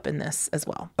tied up in this as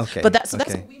well. Okay. But that's what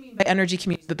we mean by energy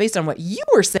communities. But based on what you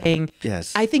were saying,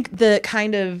 yes, I think the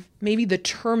kind of, maybe the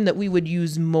term that we would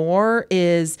use more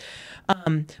is,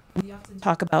 we often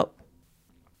talk about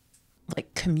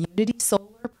like community solar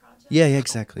projects. Yeah,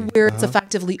 exactly. Where it's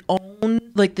effectively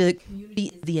owned, like the community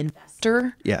is the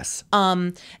investor. Yes.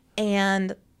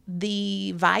 And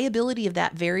the viability of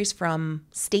that varies from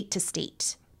state to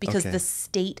state, because the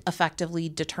state effectively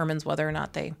determines whether or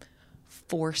not they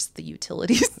force the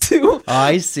utilities to.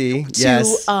 I see.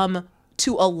 Yes.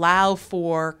 To allow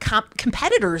for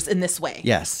competitors in this way.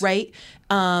 Yes. Right.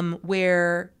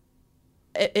 Where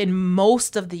in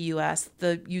most of the U.S.,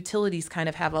 the utilities kind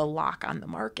of have a lock on the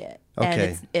market,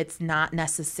 and it's not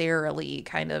necessarily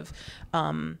kind of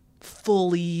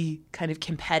fully kind of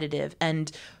competitive. And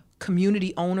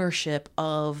community ownership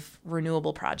of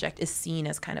renewable project is seen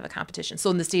as kind of a competition. So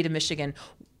in the state of Michigan,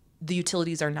 the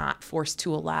utilities are not forced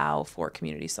to allow for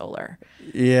community solar.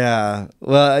 Yeah.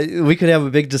 Well, we could have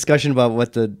a big discussion about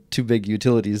what the two big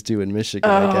utilities do in Michigan,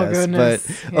 I guess.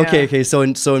 Goodness. But okay. So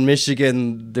in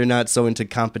Michigan, they're not so into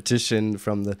competition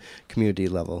from the community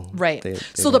level. Right.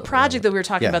 So the project that we were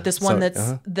talking about, this one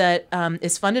that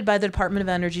is funded by the Department of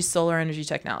Energy Solar Energy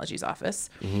Technologies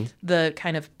Office. The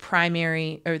kind of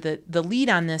primary, or the lead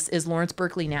on this is Lawrence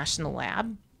Berkeley National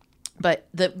Lab. But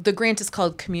the grant is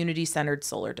called Community-Centered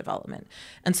Solar Development.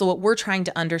 And so what we're trying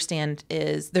to understand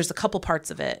is, there's a couple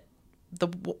parts of it. The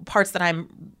parts that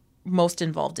I'm most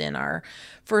involved in are,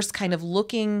 first, kind of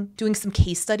doing some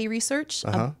case study research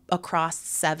across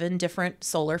 7 different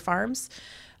solar farms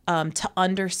to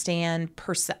understand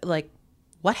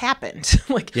what happened.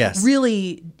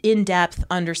 Really in-depth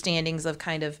understandings of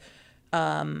kind of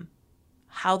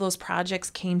how those projects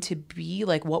came to be,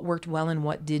 like what worked well and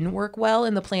what didn't work well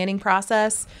in the planning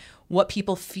process, what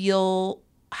people feel,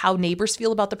 how neighbors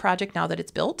feel about the project now that it's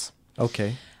built.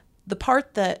 Okay. The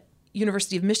part that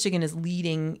University of Michigan is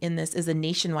leading in this is a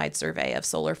nationwide survey of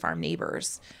solar farm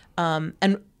neighbors. And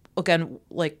again,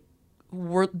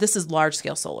 this is large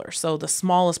scale solar. So the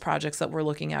smallest projects that we're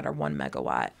looking at are 1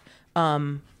 megawatt.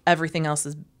 Everything else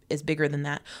is bigger than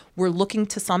that. We're looking,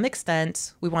 to some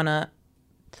extent,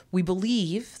 we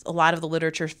believe a lot of the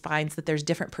literature finds that there's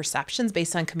different perceptions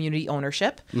based on community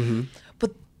ownership,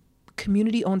 but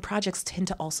community-owned projects tend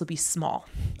to also be small.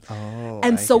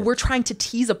 So we're trying to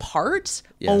tease apart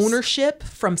ownership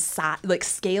from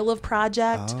scale of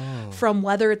project, from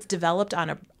whether it's developed on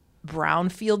a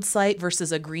brownfield site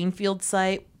versus a greenfield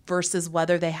site, versus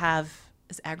whether they have,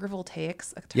 is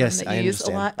agrivoltaics a term that you use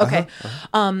a lot? Okay.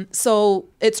 So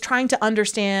it's trying to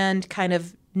understand kind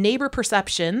of neighbor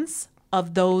perceptions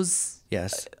of those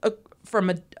from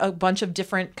a bunch of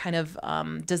different kind of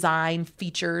design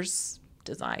features,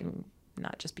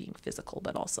 not just being physical,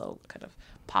 but also kind of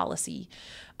policy.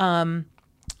 And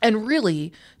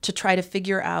really to try to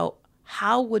figure out,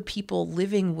 how would people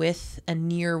living with and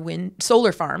near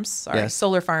solar farms,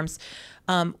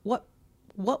 what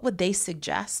would they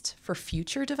suggest for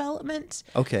future development?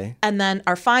 Okay. And then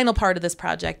our final part of this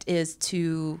project is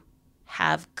to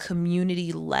have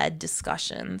community-led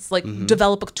discussions,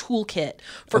 develop a toolkit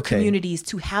for communities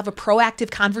to have a proactive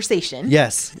conversation.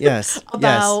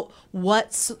 About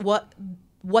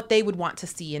what they would want to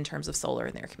see in terms of solar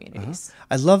in their communities.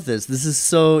 I love this. This is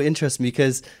so interesting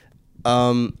because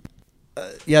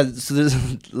Yeah, so there's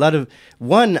a lot of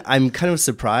I'm kind of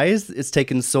surprised it's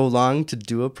taken so long to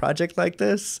do a project like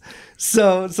this.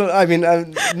 So I mean, I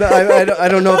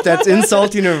don't know if that's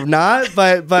insulting or not,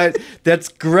 but that's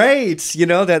great. You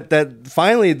know, that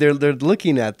finally they're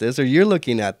looking at this, or you're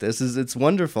looking at this. It's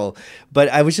wonderful. But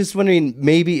I was just wondering,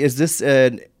 maybe is this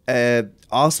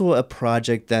also a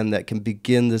project then that can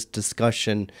begin this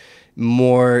discussion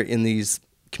more in these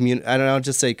I don't know, I'll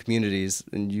just say communities,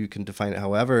 and you can define it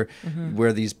however,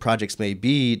 where these projects may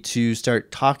be, to start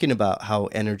talking about how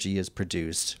energy is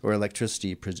produced or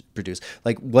electricity produced.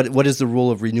 Like, what is the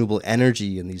role of renewable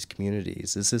energy in these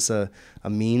communities? Is this a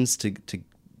means to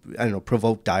I don't know,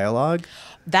 provoke dialogue?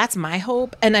 That's my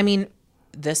hope. And I mean,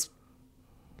 the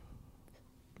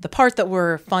part that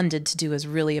we're funded to do is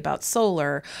really about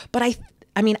solar, but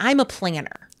I mean, I'm a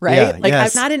planner, right? Yeah, like,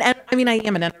 yes. I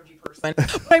am an energy person,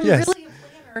 but I'm Yes. really a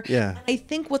planner. Yeah. And I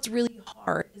think what's really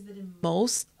hard is that in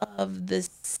most of the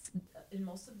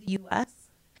U.S.,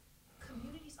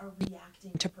 communities are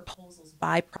reacting to proposals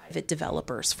by private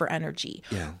developers for energy.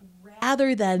 Yeah.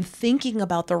 Rather than thinking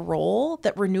about the role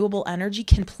that renewable energy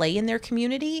can play in their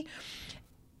community.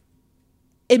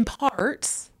 In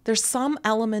parts, there's some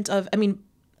element of, I mean,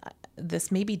 this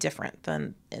may be different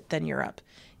than Europe.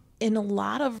 In a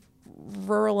lot of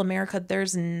rural America,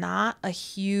 there's not a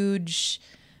huge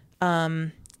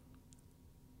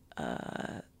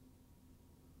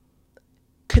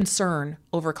concern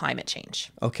over climate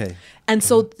change. Okay. And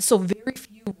so very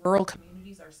few rural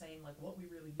communities are saying, like, what we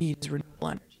really need is renewable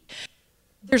energy.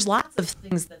 There's lots of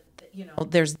things that you know,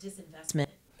 there's disinvestment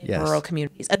in Yes. rural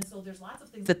communities. And so there's lots of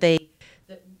things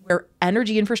where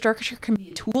energy infrastructure can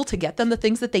be a tool to get them the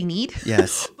things that they need.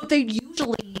 Yes. But they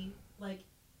usually, like,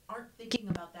 aren't thinking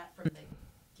about that from the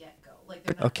get-go. Like,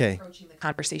 they're not Okay. approaching the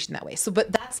conversation that way. So,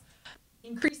 but that's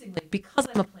increasingly, because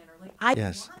I'm a planner, like, I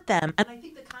Yes. want them, and I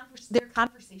think their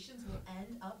conversations will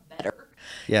end up better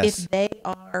Yes.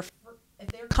 if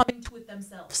they're coming to it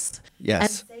themselves. Yes.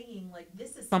 And saying, like,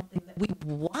 this is something that we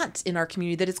want in our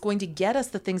community, that it's going to get us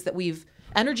the things that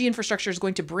energy infrastructure is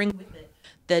going to bring with it,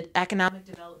 the economic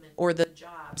development or the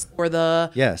jobs or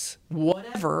the Yes.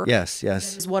 whatever. Yes. That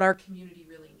Yes. is what our community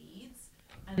really needs.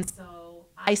 And so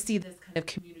I see this kind of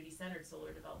community-centered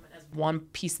solar development as one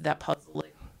piece of that puzzle.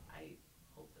 Like, I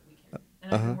hope that we can.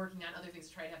 And I've been working on other things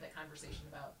to try to have that conversation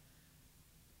about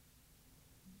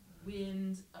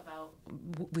wind, about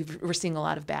we're seeing a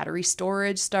lot of battery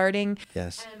storage starting.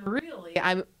 Yes. And really,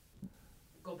 I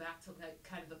go back to that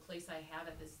kind of the place I have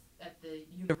at the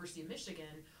University of Michigan.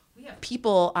 We have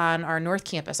people on our North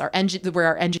Campus, where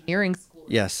our engineering school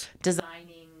is, Yes.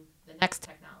 designing the next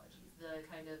technologies, the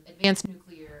kind of advanced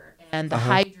nuclear and the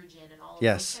hydrogen and all of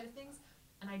Yes. those kind of things.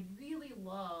 And I really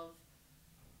love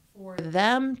for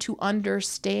them to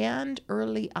understand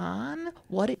early on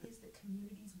what it is that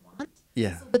communities want,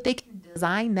 Yeah. so that they can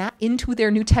design that into their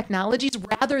new technologies,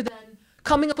 rather than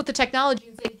coming up with the technology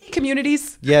and saying, hey,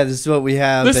 communities. Yeah, this is what we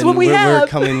have. This is and what we we're have.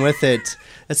 coming with it.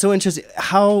 That's so interesting.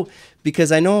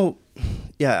 Because I know,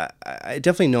 yeah, I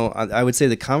definitely know, I would say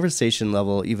the conversation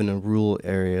level, even in rural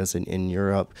areas in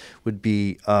Europe, would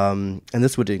be, and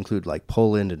this would include like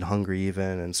Poland and Hungary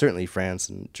even, and certainly France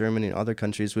and Germany and other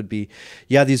countries, would be,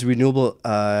 yeah, these renewable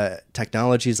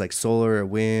technologies like solar or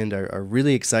wind are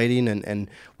really exciting, and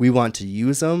we want to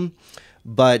use them.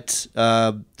 But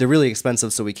they're really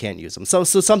expensive, so we can't use them. So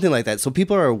something like that. So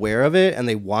people are aware of it, and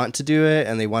they want to do it,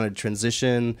 and they want to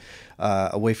transition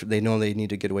away from. They know they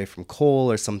need to get away from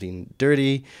coal or something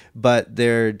dirty, but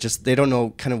they don't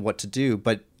know kind of what to do.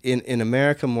 But in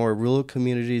America, more rural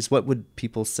communities, what would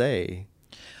people say?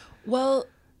 Well,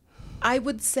 I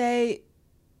would say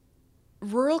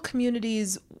rural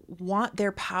communities want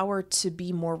their power to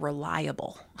be more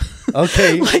reliable.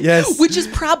 Okay, yes. Which is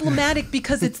problematic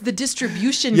because it's the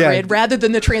distribution Yeah. grid rather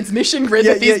than the transmission grid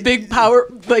Yeah, that these yeah. big power,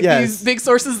 like Yes. these big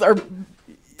sources are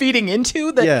feeding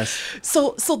into. Yes.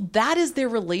 So that is their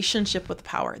relationship with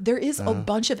power. There is a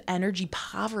bunch of energy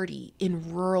poverty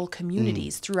in rural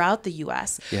communities throughout the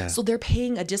U.S. Yeah. So they're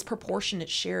paying a disproportionate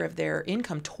share of their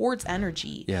income towards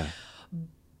energy. Yeah.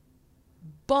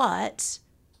 But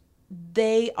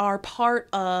they are part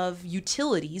of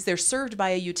utilities. They're served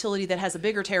by a utility that has a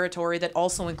bigger territory that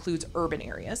also includes urban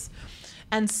areas.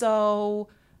 And so,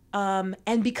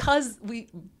 and because we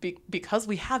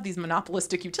have these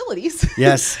monopolistic utilities,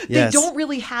 Yes, they yes. don't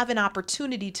really have an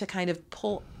opportunity to kind of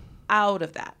pull out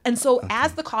of that. And so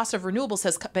as the cost of renewables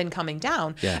has been coming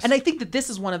down, Yes. and I think that this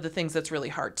is one of the things that's really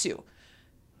hard too.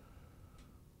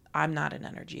 I'm not an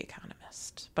energy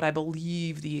economist, but I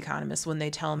believe the economists when they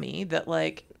tell me that,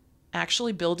 like,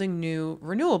 actually building new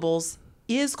renewables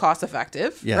is cost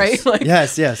effective, Yes. right? Like,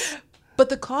 yes. But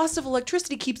the cost of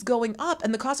electricity keeps going up,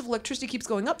 and the cost of electricity keeps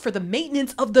going up for the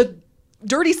maintenance of the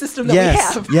dirty system that we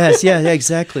have. Yeah,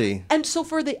 exactly. And so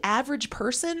for the average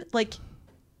person, like,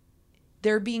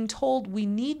 they're being told, we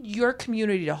need your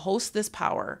community to host this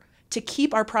power to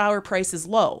keep our power prices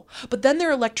low. But then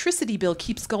their electricity bill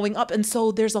keeps going up. And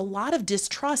so there's a lot of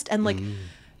distrust. And like,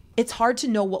 it's hard to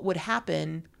know what would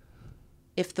happen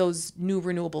if those new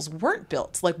renewables weren't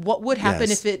built. Like, what would happen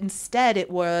if instead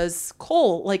it was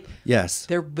coal? Like,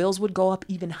 their bills would go up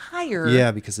even higher.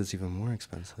 Yeah, because it's even more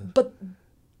expensive.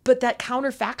 But that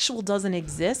counterfactual doesn't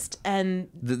exist, and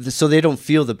so they don't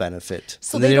feel the benefit.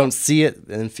 So they don't see it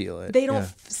and feel it. They don't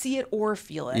see it or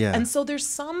feel it. Yeah. And so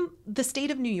there's the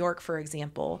state of New York, for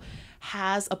example,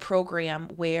 has a program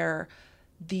where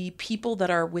the people that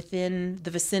are within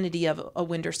the vicinity of a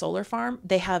wind or solar farm,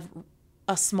 they have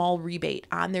a small rebate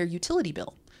on their utility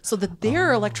bill, so that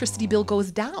their electricity bill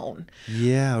goes down.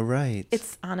 Yeah, right.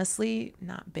 It's honestly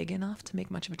not big enough to make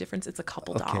much of a difference. It's a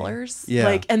couple dollars.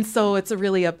 Yeah. And so it's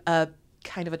really a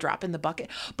kind of a drop in the bucket,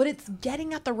 but it's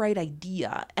getting at the right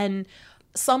idea. And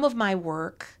some of my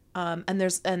work, and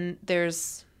there's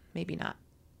maybe not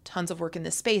tons of work in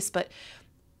this space, but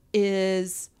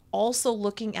is also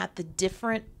looking at the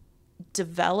different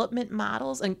development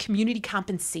models and community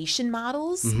compensation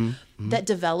models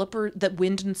that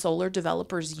wind and solar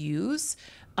developers use,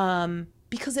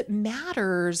 because it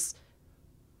matters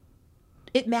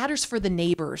for the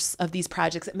neighbors of these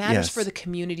projects. It matters for the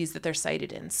communities that they're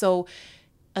sited in. So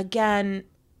again,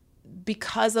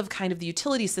 because of kind of the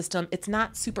utility system, it's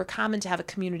not super common to have a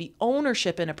community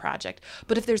ownership in a project,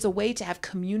 but if there's a way to have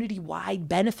community-wide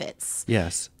benefits,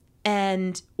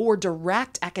 or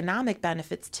direct economic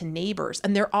benefits to neighbors.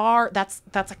 And that's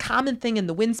a common thing in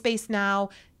the wind space now,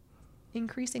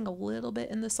 increasing a little bit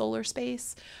in the solar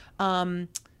space.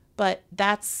 But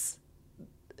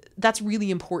that's really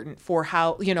important for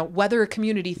how, whether a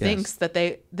community thinks that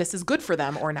this is good for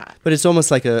them or not. But it's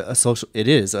almost like a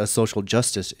social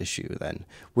justice issue then,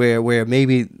 where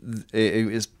maybe it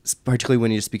is, particularly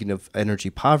when you're speaking of energy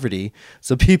poverty.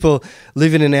 So people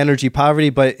live in energy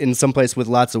poverty, but in some place with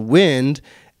lots of wind,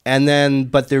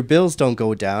 but their bills don't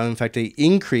go down. In fact, they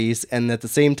increase, and at the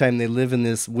same time they live in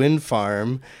this wind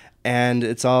farm, and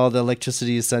it's all the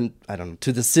electricity is sent, I don't know,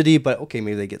 to the city, but okay,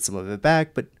 maybe they get some of it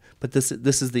back, but this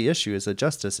is the issue. It's a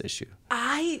justice issue.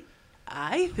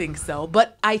 I think so.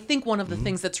 But I think one of the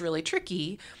things that's really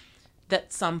tricky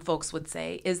that some folks would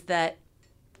say is that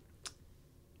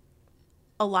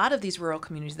a lot of these rural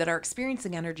communities that are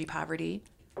experiencing energy poverty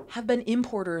have been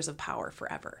importers of power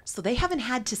forever. So they haven't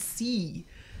had to see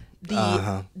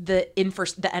the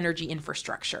energy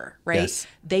infrastructure, right? Yes.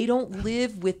 They don't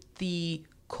live with the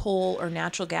coal or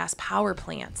natural gas power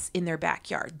plants in their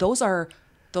backyard.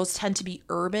 Those tend to be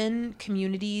urban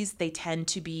communities. They tend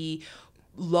to be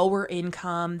lower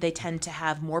income. They tend to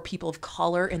have more people of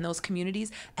color in those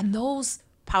communities. And those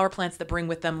power plants that bring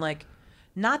with them, like,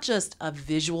 not just a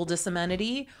visual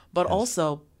disamenity, but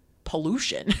also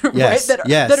pollution, right?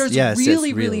 That is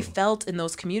really felt in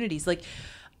those communities. Like,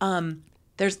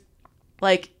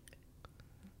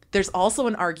 there's also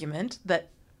an argument that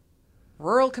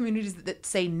rural communities that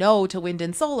say no to wind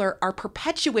and solar are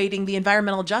perpetuating the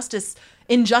environmental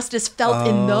injustice felt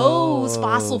in those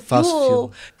fossil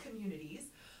fuel communities.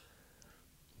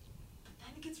 But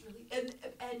then it gets really,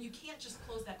 and you can't just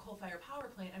close that coal-fired power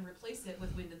plant and replace it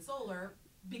with wind and solar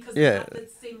because it's not the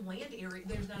same land area.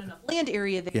 There's not enough land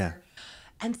area there. Yeah.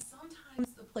 And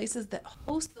sometimes the places that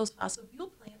host those fossil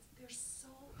fuel plants, they're so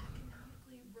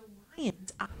economically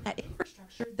reliant on that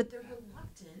infrastructure that they're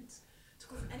reluctant to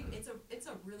close. Anyway, it's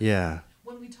a really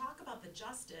when we talk about the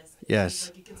justice,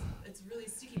 it's really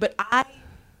sticky. But I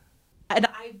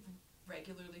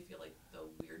regularly feel like the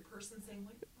weird person saying,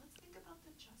 like, let's think about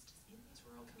the justice in these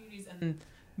rural communities, and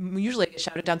usually I get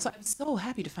shouted down. So I'm so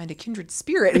happy to find a kindred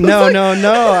spirit. No.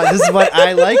 This is what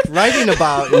I like writing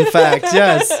about. In fact,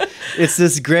 yes, it's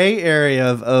this gray area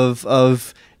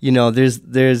of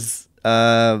there's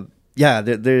I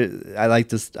like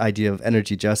this idea of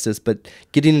energy justice, but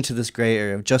getting into this gray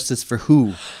area of justice for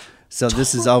who. So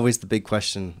this is always the big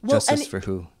question. Justice for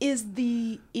who? Is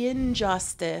the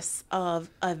injustice of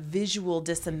a visual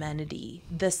disamenity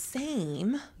the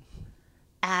same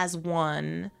as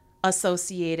one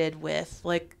associated with,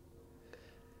 like,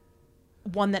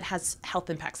 one that has health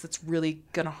impacts that's really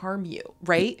going to harm you,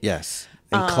 right? Yes.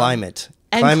 And climate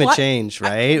change,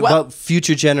 right? About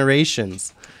future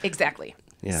generations. Exactly.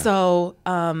 Yeah. So,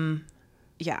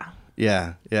 Yeah.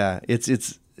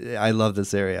 It's I love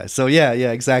this area. So yeah,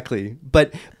 exactly.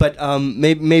 But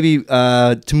maybe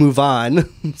to move on.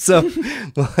 So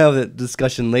we'll have a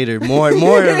discussion later. More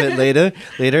of it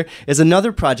later. Is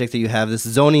another project that you have, this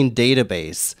zoning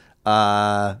database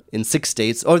in 6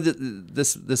 states. Oh,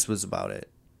 this was about it.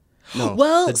 No,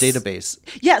 well, the database.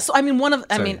 Yeah. So I mean,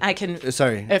 I can.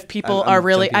 Sorry. If people are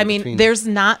really, I mean, there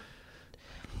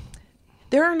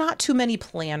are not too many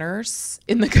planners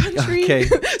in the country. Okay.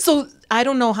 So I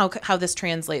don't know how this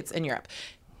translates in Europe.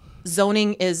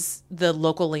 Zoning is the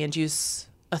local land use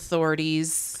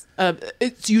authorities.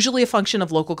 It's usually a function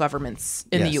of local governments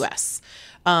in the U.S.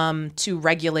 To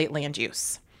regulate land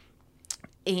use.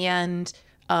 And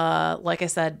like I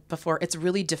said before, it's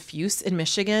really diffuse in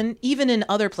Michigan. Even in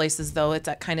other places, though, it's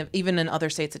at even in other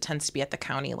states, it tends to be at the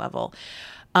county level.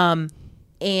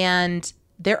 And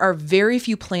there are very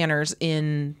few planners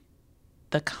in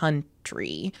the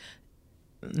country,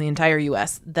 in the entire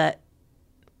U.S., that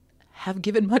have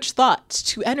given much thought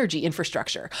to energy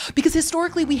infrastructure, because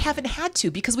historically we haven't had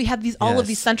to, because we have all of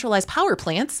these centralized power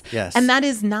plants, and that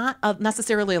is not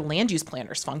necessarily a land use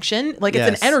planner's function. Like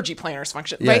it's an energy planner's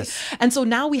function, right? And so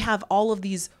now we have all of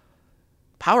these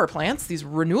power plants, these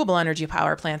renewable energy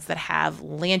power plants that have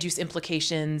land use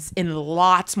implications in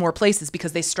lots more places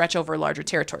because they stretch over larger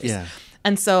territories. Yeah.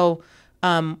 And so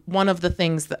one of the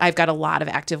things that I've got a lot of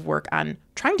active work on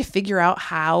trying to figure out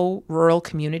how rural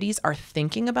communities are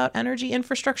thinking about energy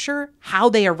infrastructure, how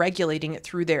they are regulating it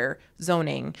through their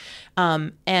zoning.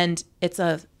 And it's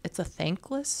a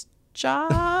thankless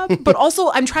job, but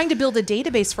also I'm trying to build a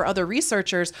database for other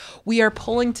researchers. We are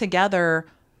pulling together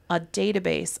a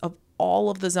database of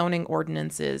all of the zoning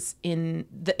ordinances in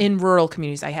rural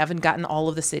communities. I haven't gotten all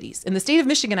of the cities. In the state of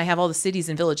Michigan, I have all the cities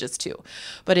and villages too.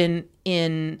 But in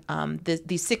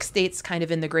these 6 states kind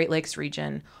of in the Great Lakes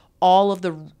region, all of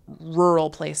the rural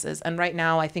places. And right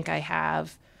now I think I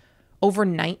have over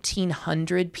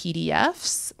 1,900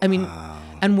 PDFs. I mean,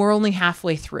 and we're only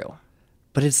halfway through.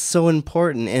 But it's so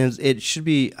important, and it should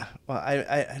be, well,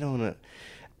 I don't want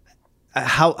to,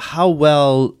 how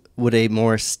well would a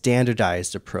more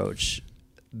standardized approach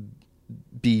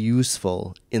be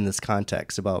useful in this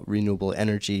context about renewable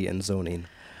energy and zoning?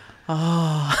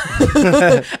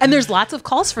 Oh, and there's lots of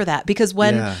calls for that, because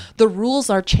when the rules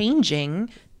are changing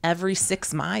every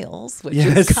 6 miles, which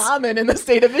is common in the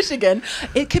state of Michigan,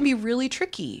 it can be really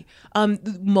tricky.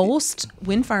 Most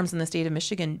wind farms in the state of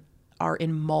Michigan are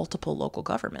in multiple local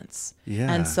governments.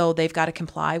 Yeah. And so they've got to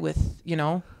comply with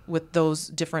those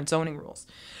different zoning rules.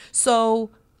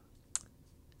 So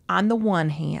on the one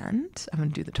hand, I'm going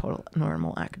to do the total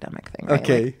normal academic thing, right?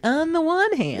 Okay. Like, on the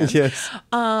one hand,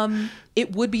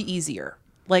 it would be easier.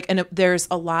 And there's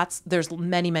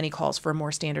many calls for a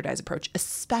more standardized approach,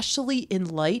 especially in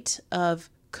light of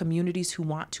communities who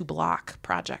want to block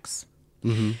projects.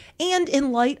 Mm-hmm. And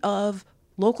in light of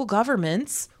local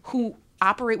governments who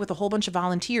operate with a whole bunch of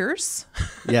volunteers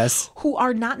who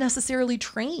are not necessarily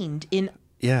trained in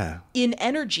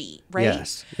energy, right?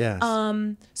 Yes.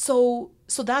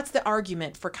 So that's the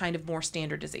argument for kind of more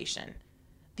standardization.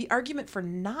 The argument for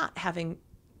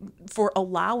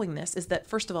allowing this is that,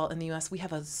 first of all, in the U.S., we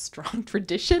have a strong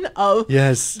tradition of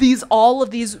all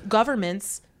of these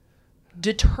governments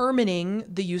determining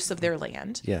the use of their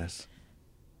land. Yes.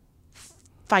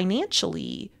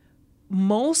 Financially,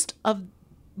 most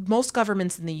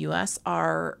governments in the U.S.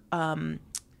 are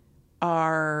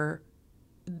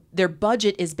their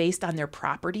budget is based on their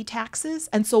property taxes,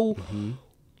 and so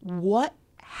what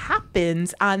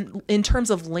happens in terms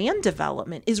of land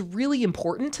development is really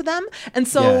important to them. And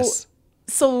so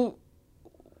so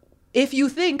if you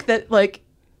think that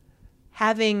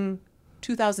having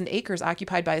 2,000 acres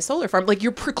occupied by a solar farm,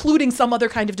 you're precluding some other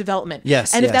kind of development.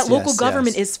 And if that local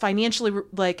government is financially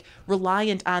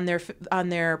reliant on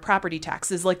their property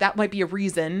taxes, that might be a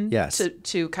reason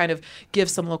to kind of give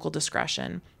some local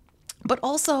discretion. But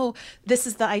also, this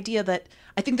is the idea that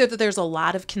I think that there's a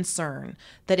lot of concern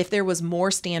that if there was more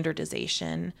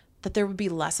standardization, that there would be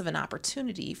less of an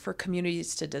opportunity for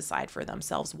communities to decide for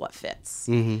themselves what fits.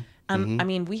 I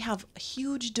mean, we have a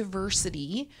huge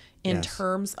diversity in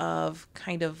terms of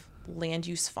kind of land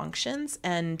use functions,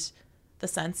 and the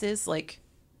sense is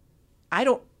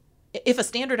if a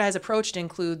standardized approach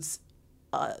includes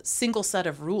a single set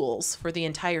of rules for the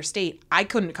entire state, I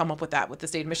couldn't come up with that with the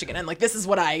state of Michigan. And this is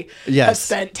what I have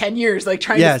spent 10 years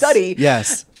trying to study.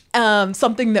 Yes.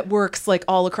 Something that works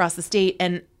all across the state.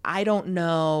 And I don't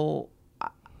know.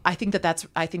 I think that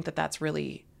that's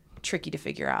really tricky to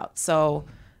figure out. So,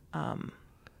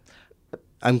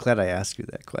 I'm glad I asked you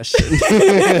that question.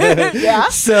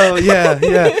 So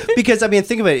because I mean,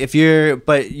 think about it.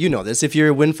 If you're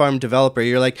a wind farm developer,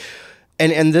 you're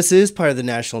And this is part of the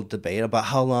national debate about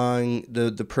how long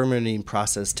the permitting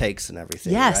process takes and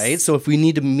everything, yes. right? So if we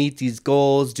need to meet these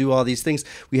goals, do all these things,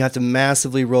 we have to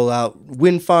massively roll out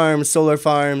wind farms, solar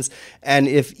farms, and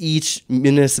if each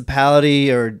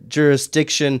municipality or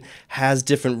jurisdiction has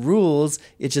different rules,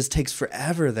 it just takes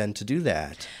forever then to do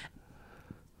that.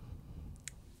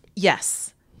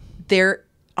 Yes, there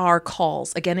are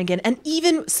calls again and again. And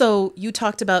even so, you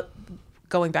talked about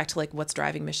going back to like what's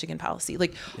driving Michigan policy.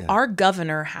 Like our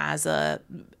governor had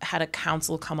a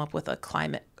council come up with a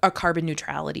carbon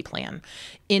neutrality plan.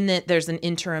 In it, there's an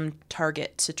interim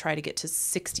target to try to get to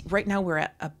 60. Right now we're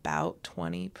at about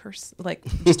 20%, like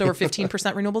just over 15%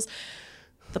 renewables.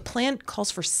 The plan calls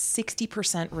for 60%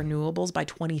 renewables by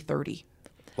 2030.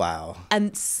 Wow.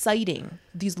 And citing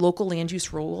these local land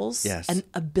use rules and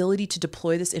ability to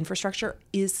deploy this infrastructure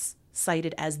is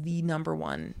cited as the number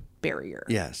one barrier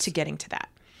to getting to that.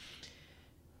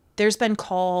 There's been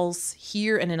calls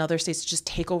here and in other states to just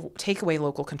take away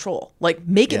local control, like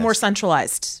make it more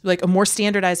centralized, like a more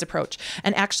standardized approach.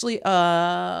 And actually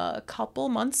a couple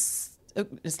months,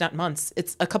 it's not months,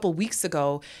 it's a couple weeks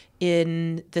ago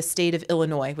in the state of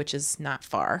Illinois, which is not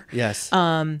far. Yes.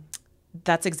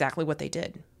 That's exactly what they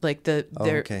did. Like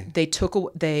they took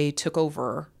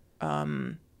over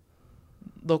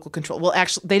local control. Well,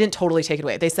 actually, they didn't totally take it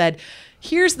away. They said,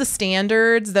 here's the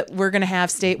standards that we're going to have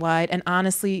statewide. And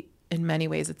honestly, in many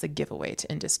ways, it's a giveaway to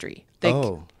industry.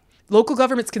 Local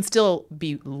governments can still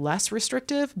be less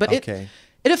restrictive, but it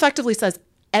effectively says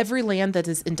every land that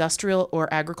is industrial or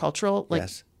agricultural,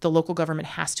 the local government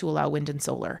has to allow wind and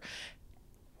solar.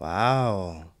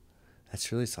 Wow.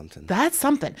 That's really something. That's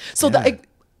something. So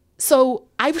so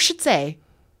I should say,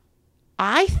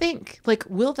 I think, like,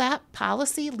 will that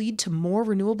policy lead to more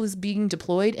renewables being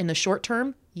deployed in the short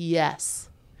term? Yes.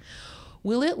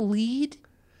 Will it lead?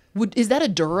 Is that a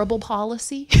durable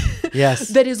policy? Yes.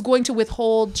 That is going to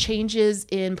withhold changes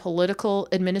in political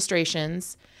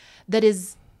administrations? That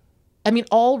is, I mean,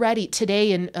 already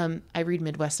today in I read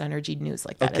Midwest Energy News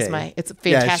like that. It's a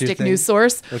fantastic news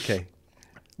source. Okay.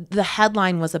 The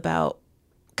headline was about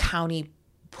county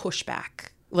pushback,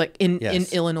 like in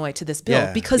Illinois to this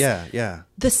bill, because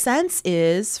the sense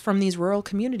is from these rural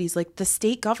communities, like the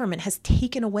state government has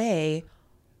taken away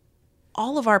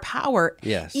all of our power,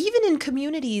 even in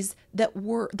communities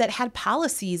that had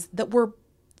policies that were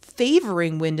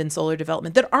favoring wind and solar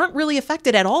development that aren't really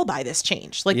affected at all by this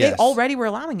change. Like they already were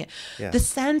allowing it. The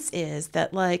sense is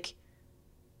that, like,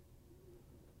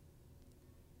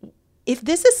 if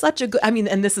this is such a good, I mean,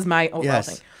 and this is my overall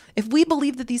thing. If we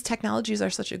believe that these technologies are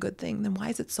such a good thing, then why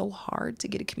is it so hard to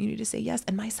get a community to say yes?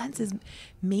 And my sense is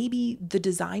maybe the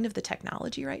design of the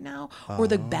technology right now or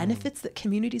the benefits that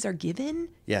communities are given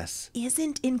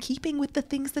isn't in keeping with the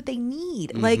things that they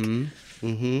need. Anyway.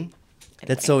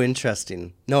 That's so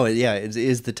interesting. No, it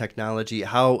is the technology.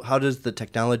 How does the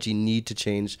technology need to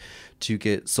change to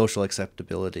get social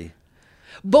acceptability?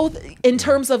 Both in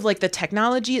terms of like the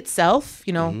technology itself,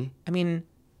 you know, I mean,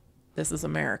 this is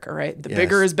America, right? The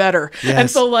bigger is better. Yes. And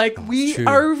so like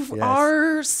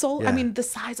our solar, I mean, the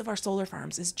size of our solar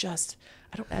farms is just,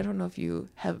 I don't know if you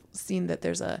have seen that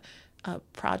there's a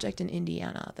project in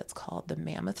Indiana that's called the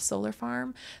Mammoth Solar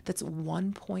Farm that's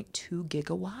 1.2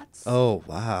 gigawatts. Oh,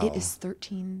 wow. It is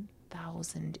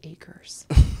 13,000 acres.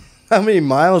 How many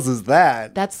miles is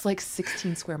that? That's like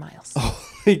 16 square miles.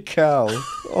 Holy cow.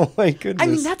 Oh, my goodness. I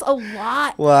mean, that's a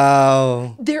lot.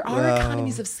 Wow. There are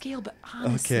economies of scale, but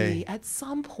honestly, at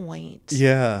some point.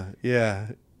 Yeah.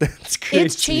 That's crazy.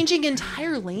 It's changing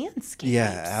entire landscapes.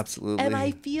 Yeah, absolutely. And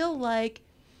I feel like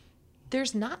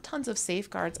there's not tons of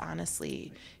safeguards,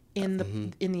 honestly,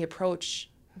 in the approach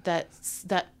that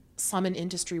some in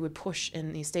industry would push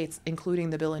in these states, including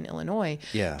the bill in Illinois,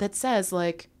 that says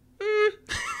like,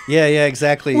 yeah,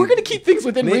 exactly. We're going to keep things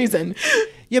within reason.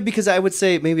 Yeah, because I would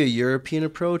say maybe a European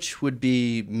approach would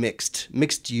be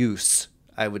mixed use.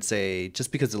 I would say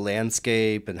just because the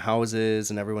landscape and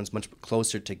houses and everyone's much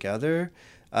closer together,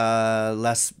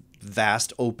 less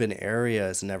vast open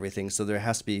areas and everything. So there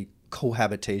has to be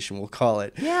cohabitation, we'll call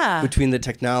it, between the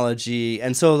technology.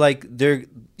 And so like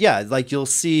you'll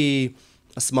see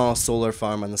a small solar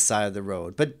farm on the side of the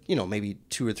road, but maybe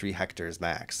 2 or 3 hectares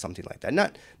max, something like that.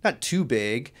 Not too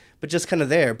big, but just kind of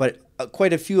there, but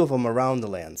quite a few of them around the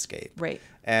landscape. Right.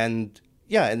 And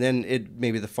and then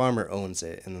maybe the farmer owns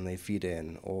it and then they feed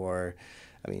in, or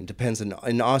I mean, depends.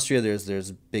 In Austria,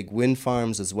 there's big wind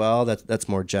farms as well. That's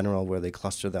more general where they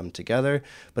cluster them together.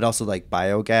 But also like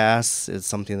biogas is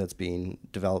something that's being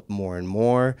developed more and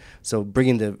more. So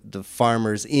bringing the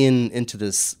farmers into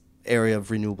this area of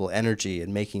renewable energy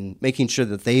and making sure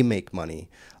that they make money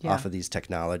off of these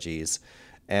technologies.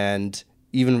 And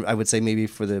even I would say maybe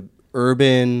for the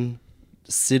urban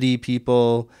city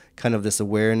people, kind of this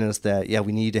awareness that, yeah,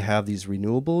 we need to have these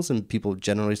renewables and people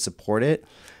generally support it.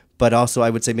 But also I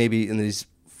would say maybe in these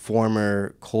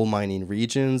former coal mining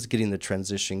regions, getting the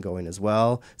transition going as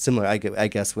well. Similar, I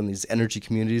guess, when these energy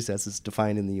communities, as it's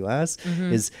defined in the U.S.,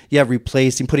 is,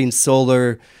 replacing, putting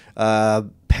solar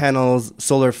panels,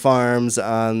 solar farms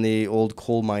on the old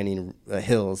coal mining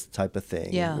hills type of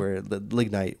thing, where the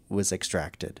lignite was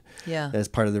extracted as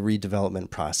part of the redevelopment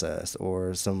process,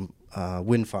 or some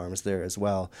wind farms there as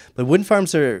well. But wind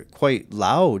farms are quite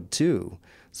loud too.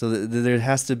 So there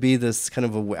has to be this kind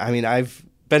of I've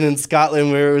been in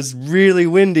Scotland where it was really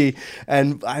windy,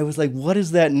 and I was like, what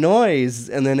is that noise?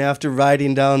 And then after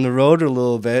riding down the road a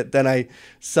little bit, then I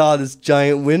saw this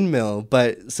giant windmill.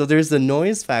 But so there's the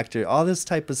noise factor. All this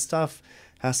type of stuff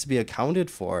has to be accounted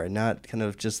for and not kind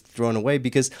of just thrown away,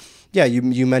 because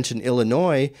you mentioned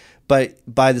Illinois, but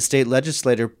by the state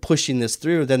legislator pushing this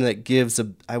through, then it gives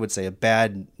I would say a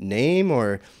bad name,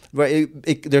 or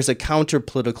there's a counter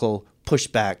political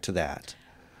pushback to that.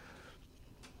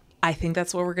 I think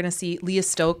that's what we're going to see. Leah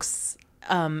Stokes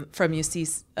from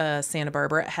UC Santa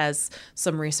Barbara has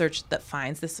some research that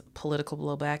finds this political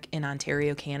blowback in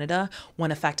Ontario, Canada,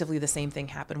 when effectively the same thing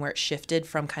happened, where it shifted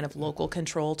from kind of local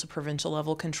control to provincial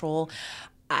level control.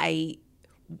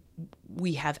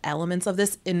 We have elements of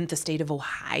this in the state of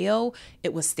Ohio.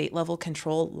 It was state level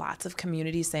control. Lots of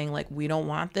communities saying, like, we don't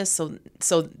want this.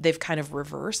 So they've kind of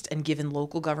reversed and given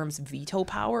local governments veto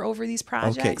power over these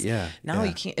projects. Okay, now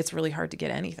you can't. It's really hard to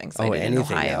get anything cited in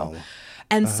Ohio. Now.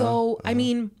 And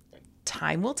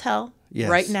time will tell. Yes.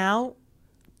 Right now,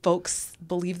 folks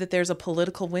believe that there's a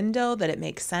political window, that it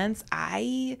makes sense.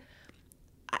 I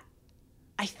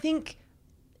think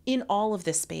in all of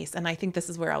this space, and I think this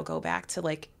is where I'll go back to,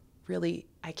 like, really,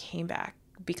 I came back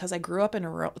because I grew up in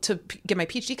to get my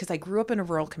PhD, because I grew up in a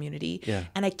rural community,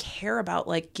 and I care about,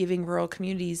 like, giving rural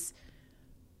communities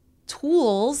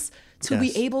tools to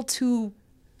be able to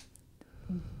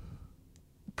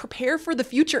prepare for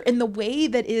the in the way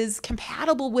that is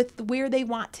compatible with where they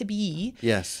want to be.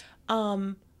 Yes.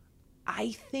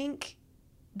 I think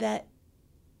that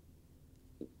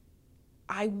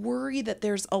I worry that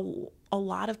there's a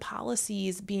lot of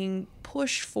policies being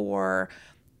pushed from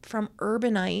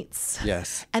urbanites.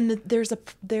 Yes. And there's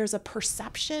a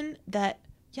perception that,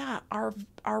 our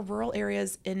rural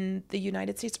areas in the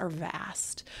United States are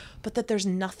vast, but that there's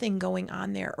nothing going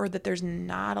on there, or that there's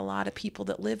not a lot of people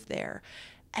that live there.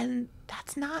 And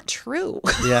that's not true.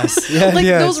 Yes.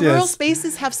 Those rural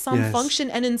spaces have some function,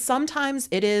 and sometimes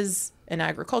it is an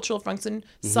agricultural function.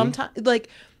 Sometimes, like,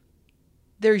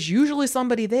 there's usually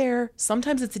somebody there.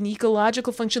 Sometimes it's an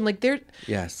ecological function. Like,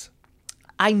 Yes.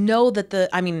 I know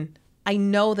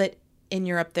that in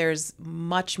Europe there's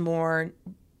much more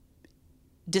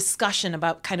discussion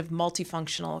about kind of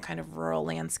multifunctional kind of rural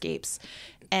landscapes,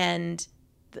 and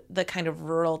the kind of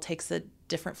rural takes a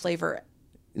different flavor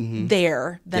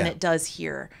there than it does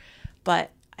here.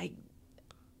 But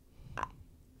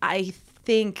I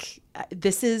think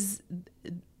this is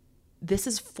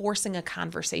forcing a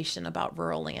conversation about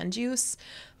rural land use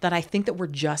that I think that we're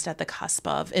just at the cusp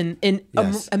of in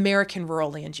American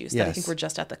rural land use. That I think we're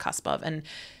just at the cusp of. And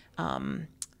and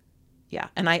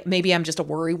maybe I'm just a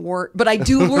worry wart, but I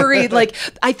do worry. Like,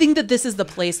 I think that this is the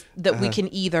place that we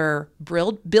can either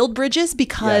build bridges,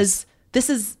 because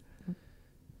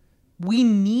we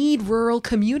need rural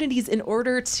communities in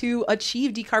order to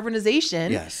achieve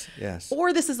decarbonization. Yes.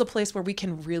 Or this is a place where we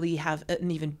can really have an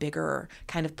even bigger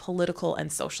kind of political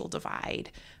and social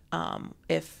divide,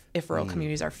 if rural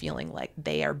communities are feeling like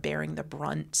they are bearing the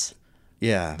brunt,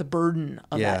 the burden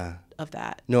of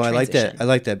that. No, transition. I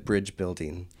like that bridge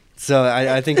building. So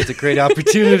I think it's a great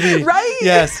opportunity. Right?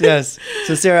 Yes.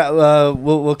 So Sarah,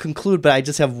 we'll conclude, but I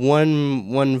just have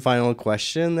one final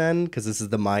question then, because this is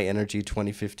the My Energy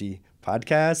 2050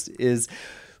 podcast.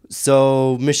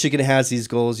 So Michigan has these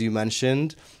goals you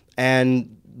mentioned,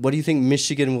 and what do you think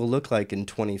Michigan will look like in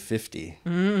 2050?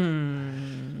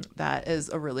 That is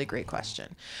a really great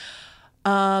question.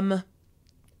 There's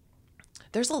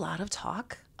a lot of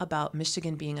talk about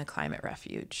Michigan being a climate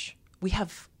refuge. We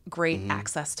have great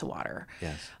access to water.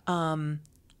 Yes.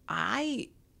 I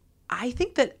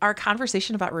think that our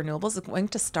conversation about renewables is going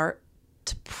to start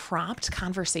to prompt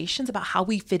conversations about how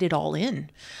we fit it all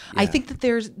in. I think that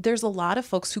there's a lot of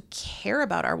folks who care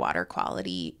about our water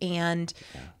quality and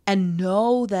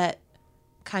know that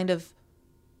kind of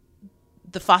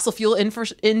the fossil fuel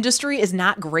industry is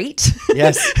not great.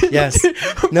 Yes.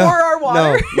 No, for our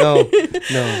water. No.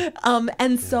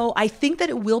 And so I think that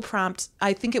it will prompt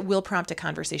a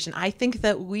conversation. I think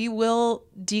that we will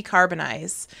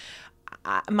decarbonize.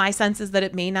 my sense is that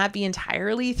it may not be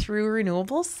entirely through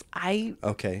renewables. I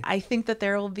think that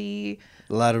there will be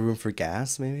a lot of room for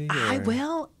gas, maybe.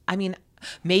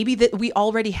 Maybe that we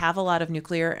already have a lot of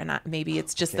nuclear, and maybe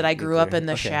it's just that I grew up in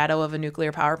the shadow of a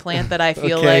nuclear power plant that I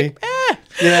feel like,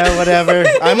 yeah, whatever.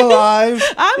 I'm alive.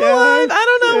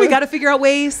 I don't know. We got to figure out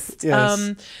waste.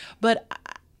 Yes. But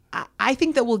I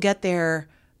think that we'll get there.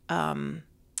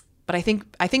 But I think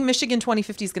Michigan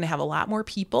 2050 is going to have a lot more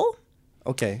people.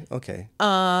 Okay.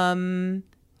 And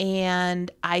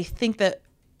I think that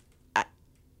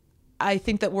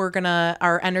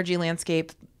our energy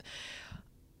landscape,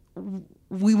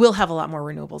 we will have a lot more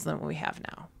renewables than what we have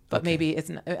now. But maybe it's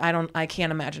not, I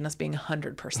can't imagine us being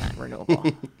 100% renewable.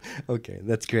 Okay,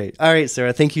 that's great. All right,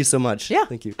 Sarah, thank you so much. Yeah.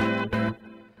 Thank you.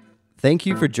 Thank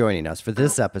you for joining us for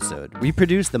this episode. We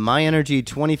produced the My Energy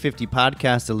 2050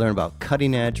 podcast to learn about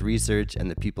cutting-edge research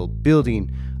and the people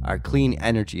building our clean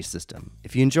energy system.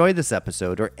 If you enjoyed this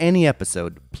episode or any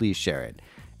episode, please share it.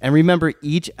 And remember,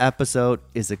 each episode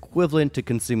is equivalent to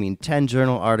consuming 10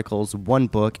 journal articles, 1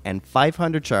 book, and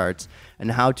 500 charts on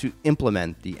how to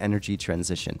implement the energy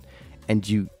transition. And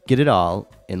you get it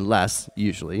all in less,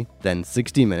 usually, than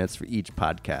 60 minutes for each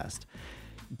podcast.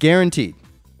 Guaranteed.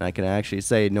 I can actually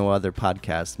say no other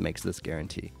podcast makes this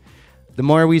guarantee. The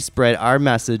more we spread our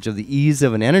message of the ease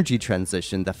of an energy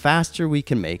transition, the faster we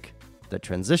can make the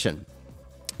transition.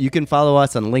 You can follow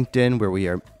us on LinkedIn, where we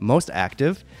are most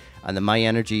active, on the My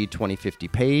Energy 2050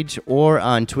 page, or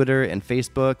on Twitter and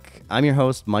Facebook. I'm your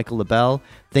host, Michael LaBelle.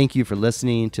 Thank you for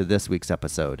listening to this week's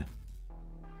episode.